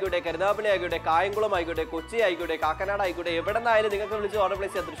 പാരിപ്പള്ളി ആയിക്കോട്ടെ, കരുനാഗപ്പള്ളി ആയിക്കോട്ടെ, കായംകുളം ആയിക്കോട്ടെ, കൊച്ചി ആയിക്കോട്ടെ, കാക്കനാട് ആയിക്കോട്ടെ, എവിടെ നിന്നായാലും നിങ്ങൾക്ക് വിളിച്ച് ഓർഡർ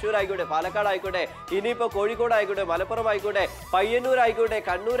പ്ലേസ് ചെയ്യാം. തൃശ്ശൂർ ആയിക്കോട്ടെ, പാലക്കാട് ആയിക്കോട്ടെ, ഇനിയിപ്പോൾ കോഴിക്കോട് ആയിക്കോട്ടെ, മലപ്പുറം ആയിക്കോട്ടെ, പയ്യന്നൂർ ആയിക്കോട്ടെ,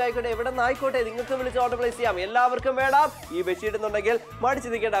 കണ്ണൂർ ആയിക്കോട്ടെ, എവിടെ നിന്നായിക്കോട്ടെ നിങ്ങൾക്ക് വിളിച്ച് ഓർഡർ പ്ലേസ് ചെയ്യാം. എല്ലാവർക്കും വേണം ഈ ബെഡ്ഷീറ്റ് എന്നുണ്ടെങ്കിൽ മടിച്ച്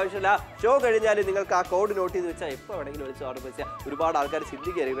നിൽക്കേണ്ട ആവശ്യമില്ല. ഷോ കഴിഞ്ഞാൽ നിങ്ങൾക്ക് ആ കോഡ് നോട്ട് ചെയ്ത് വെച്ചാൽ എപ്പോൾ വേണമെങ്കിലും വിളിച്ച് ഓർഡർ പ്ലേസ് ചെയ്യാം. ഒരുപാട് ആൾക്കാർ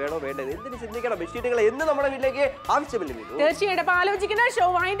ചിന്തിക്കരുത് വേണോ വേണ്ടത്, എന്തിന് ചിന്തിക്കണം, ബെഡ്ഷീറ്റുകൾ എന്ന് നമ്മുടെ വീട്ടിലേക്ക് ആവശ്യമില്ല. തീർച്ചയായിട്ടും അപ്പോൾ ആലോചിക്കുന്ന ഷോ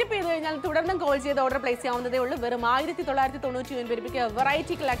വൈൻഡപ്പ് ചെയ്ത് കഴിഞ്ഞാൽ തുടർന്നും കോൾ ചെയ്ത് ഓർഡർ പ്ലേസ് ചെയ്യാവുന്നതേ ഉള്ളൂ. വെറും 1999 രൂപയ്ക്ക്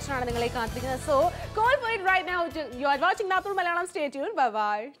വെറൈറ്റി കളക്ഷൻ ആണ് നിങ്ങളെ കാത്തിരിക്കുന്നത്. So call for it right now. You are watching Double Malayalam. Stay tuned. Bye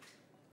bye.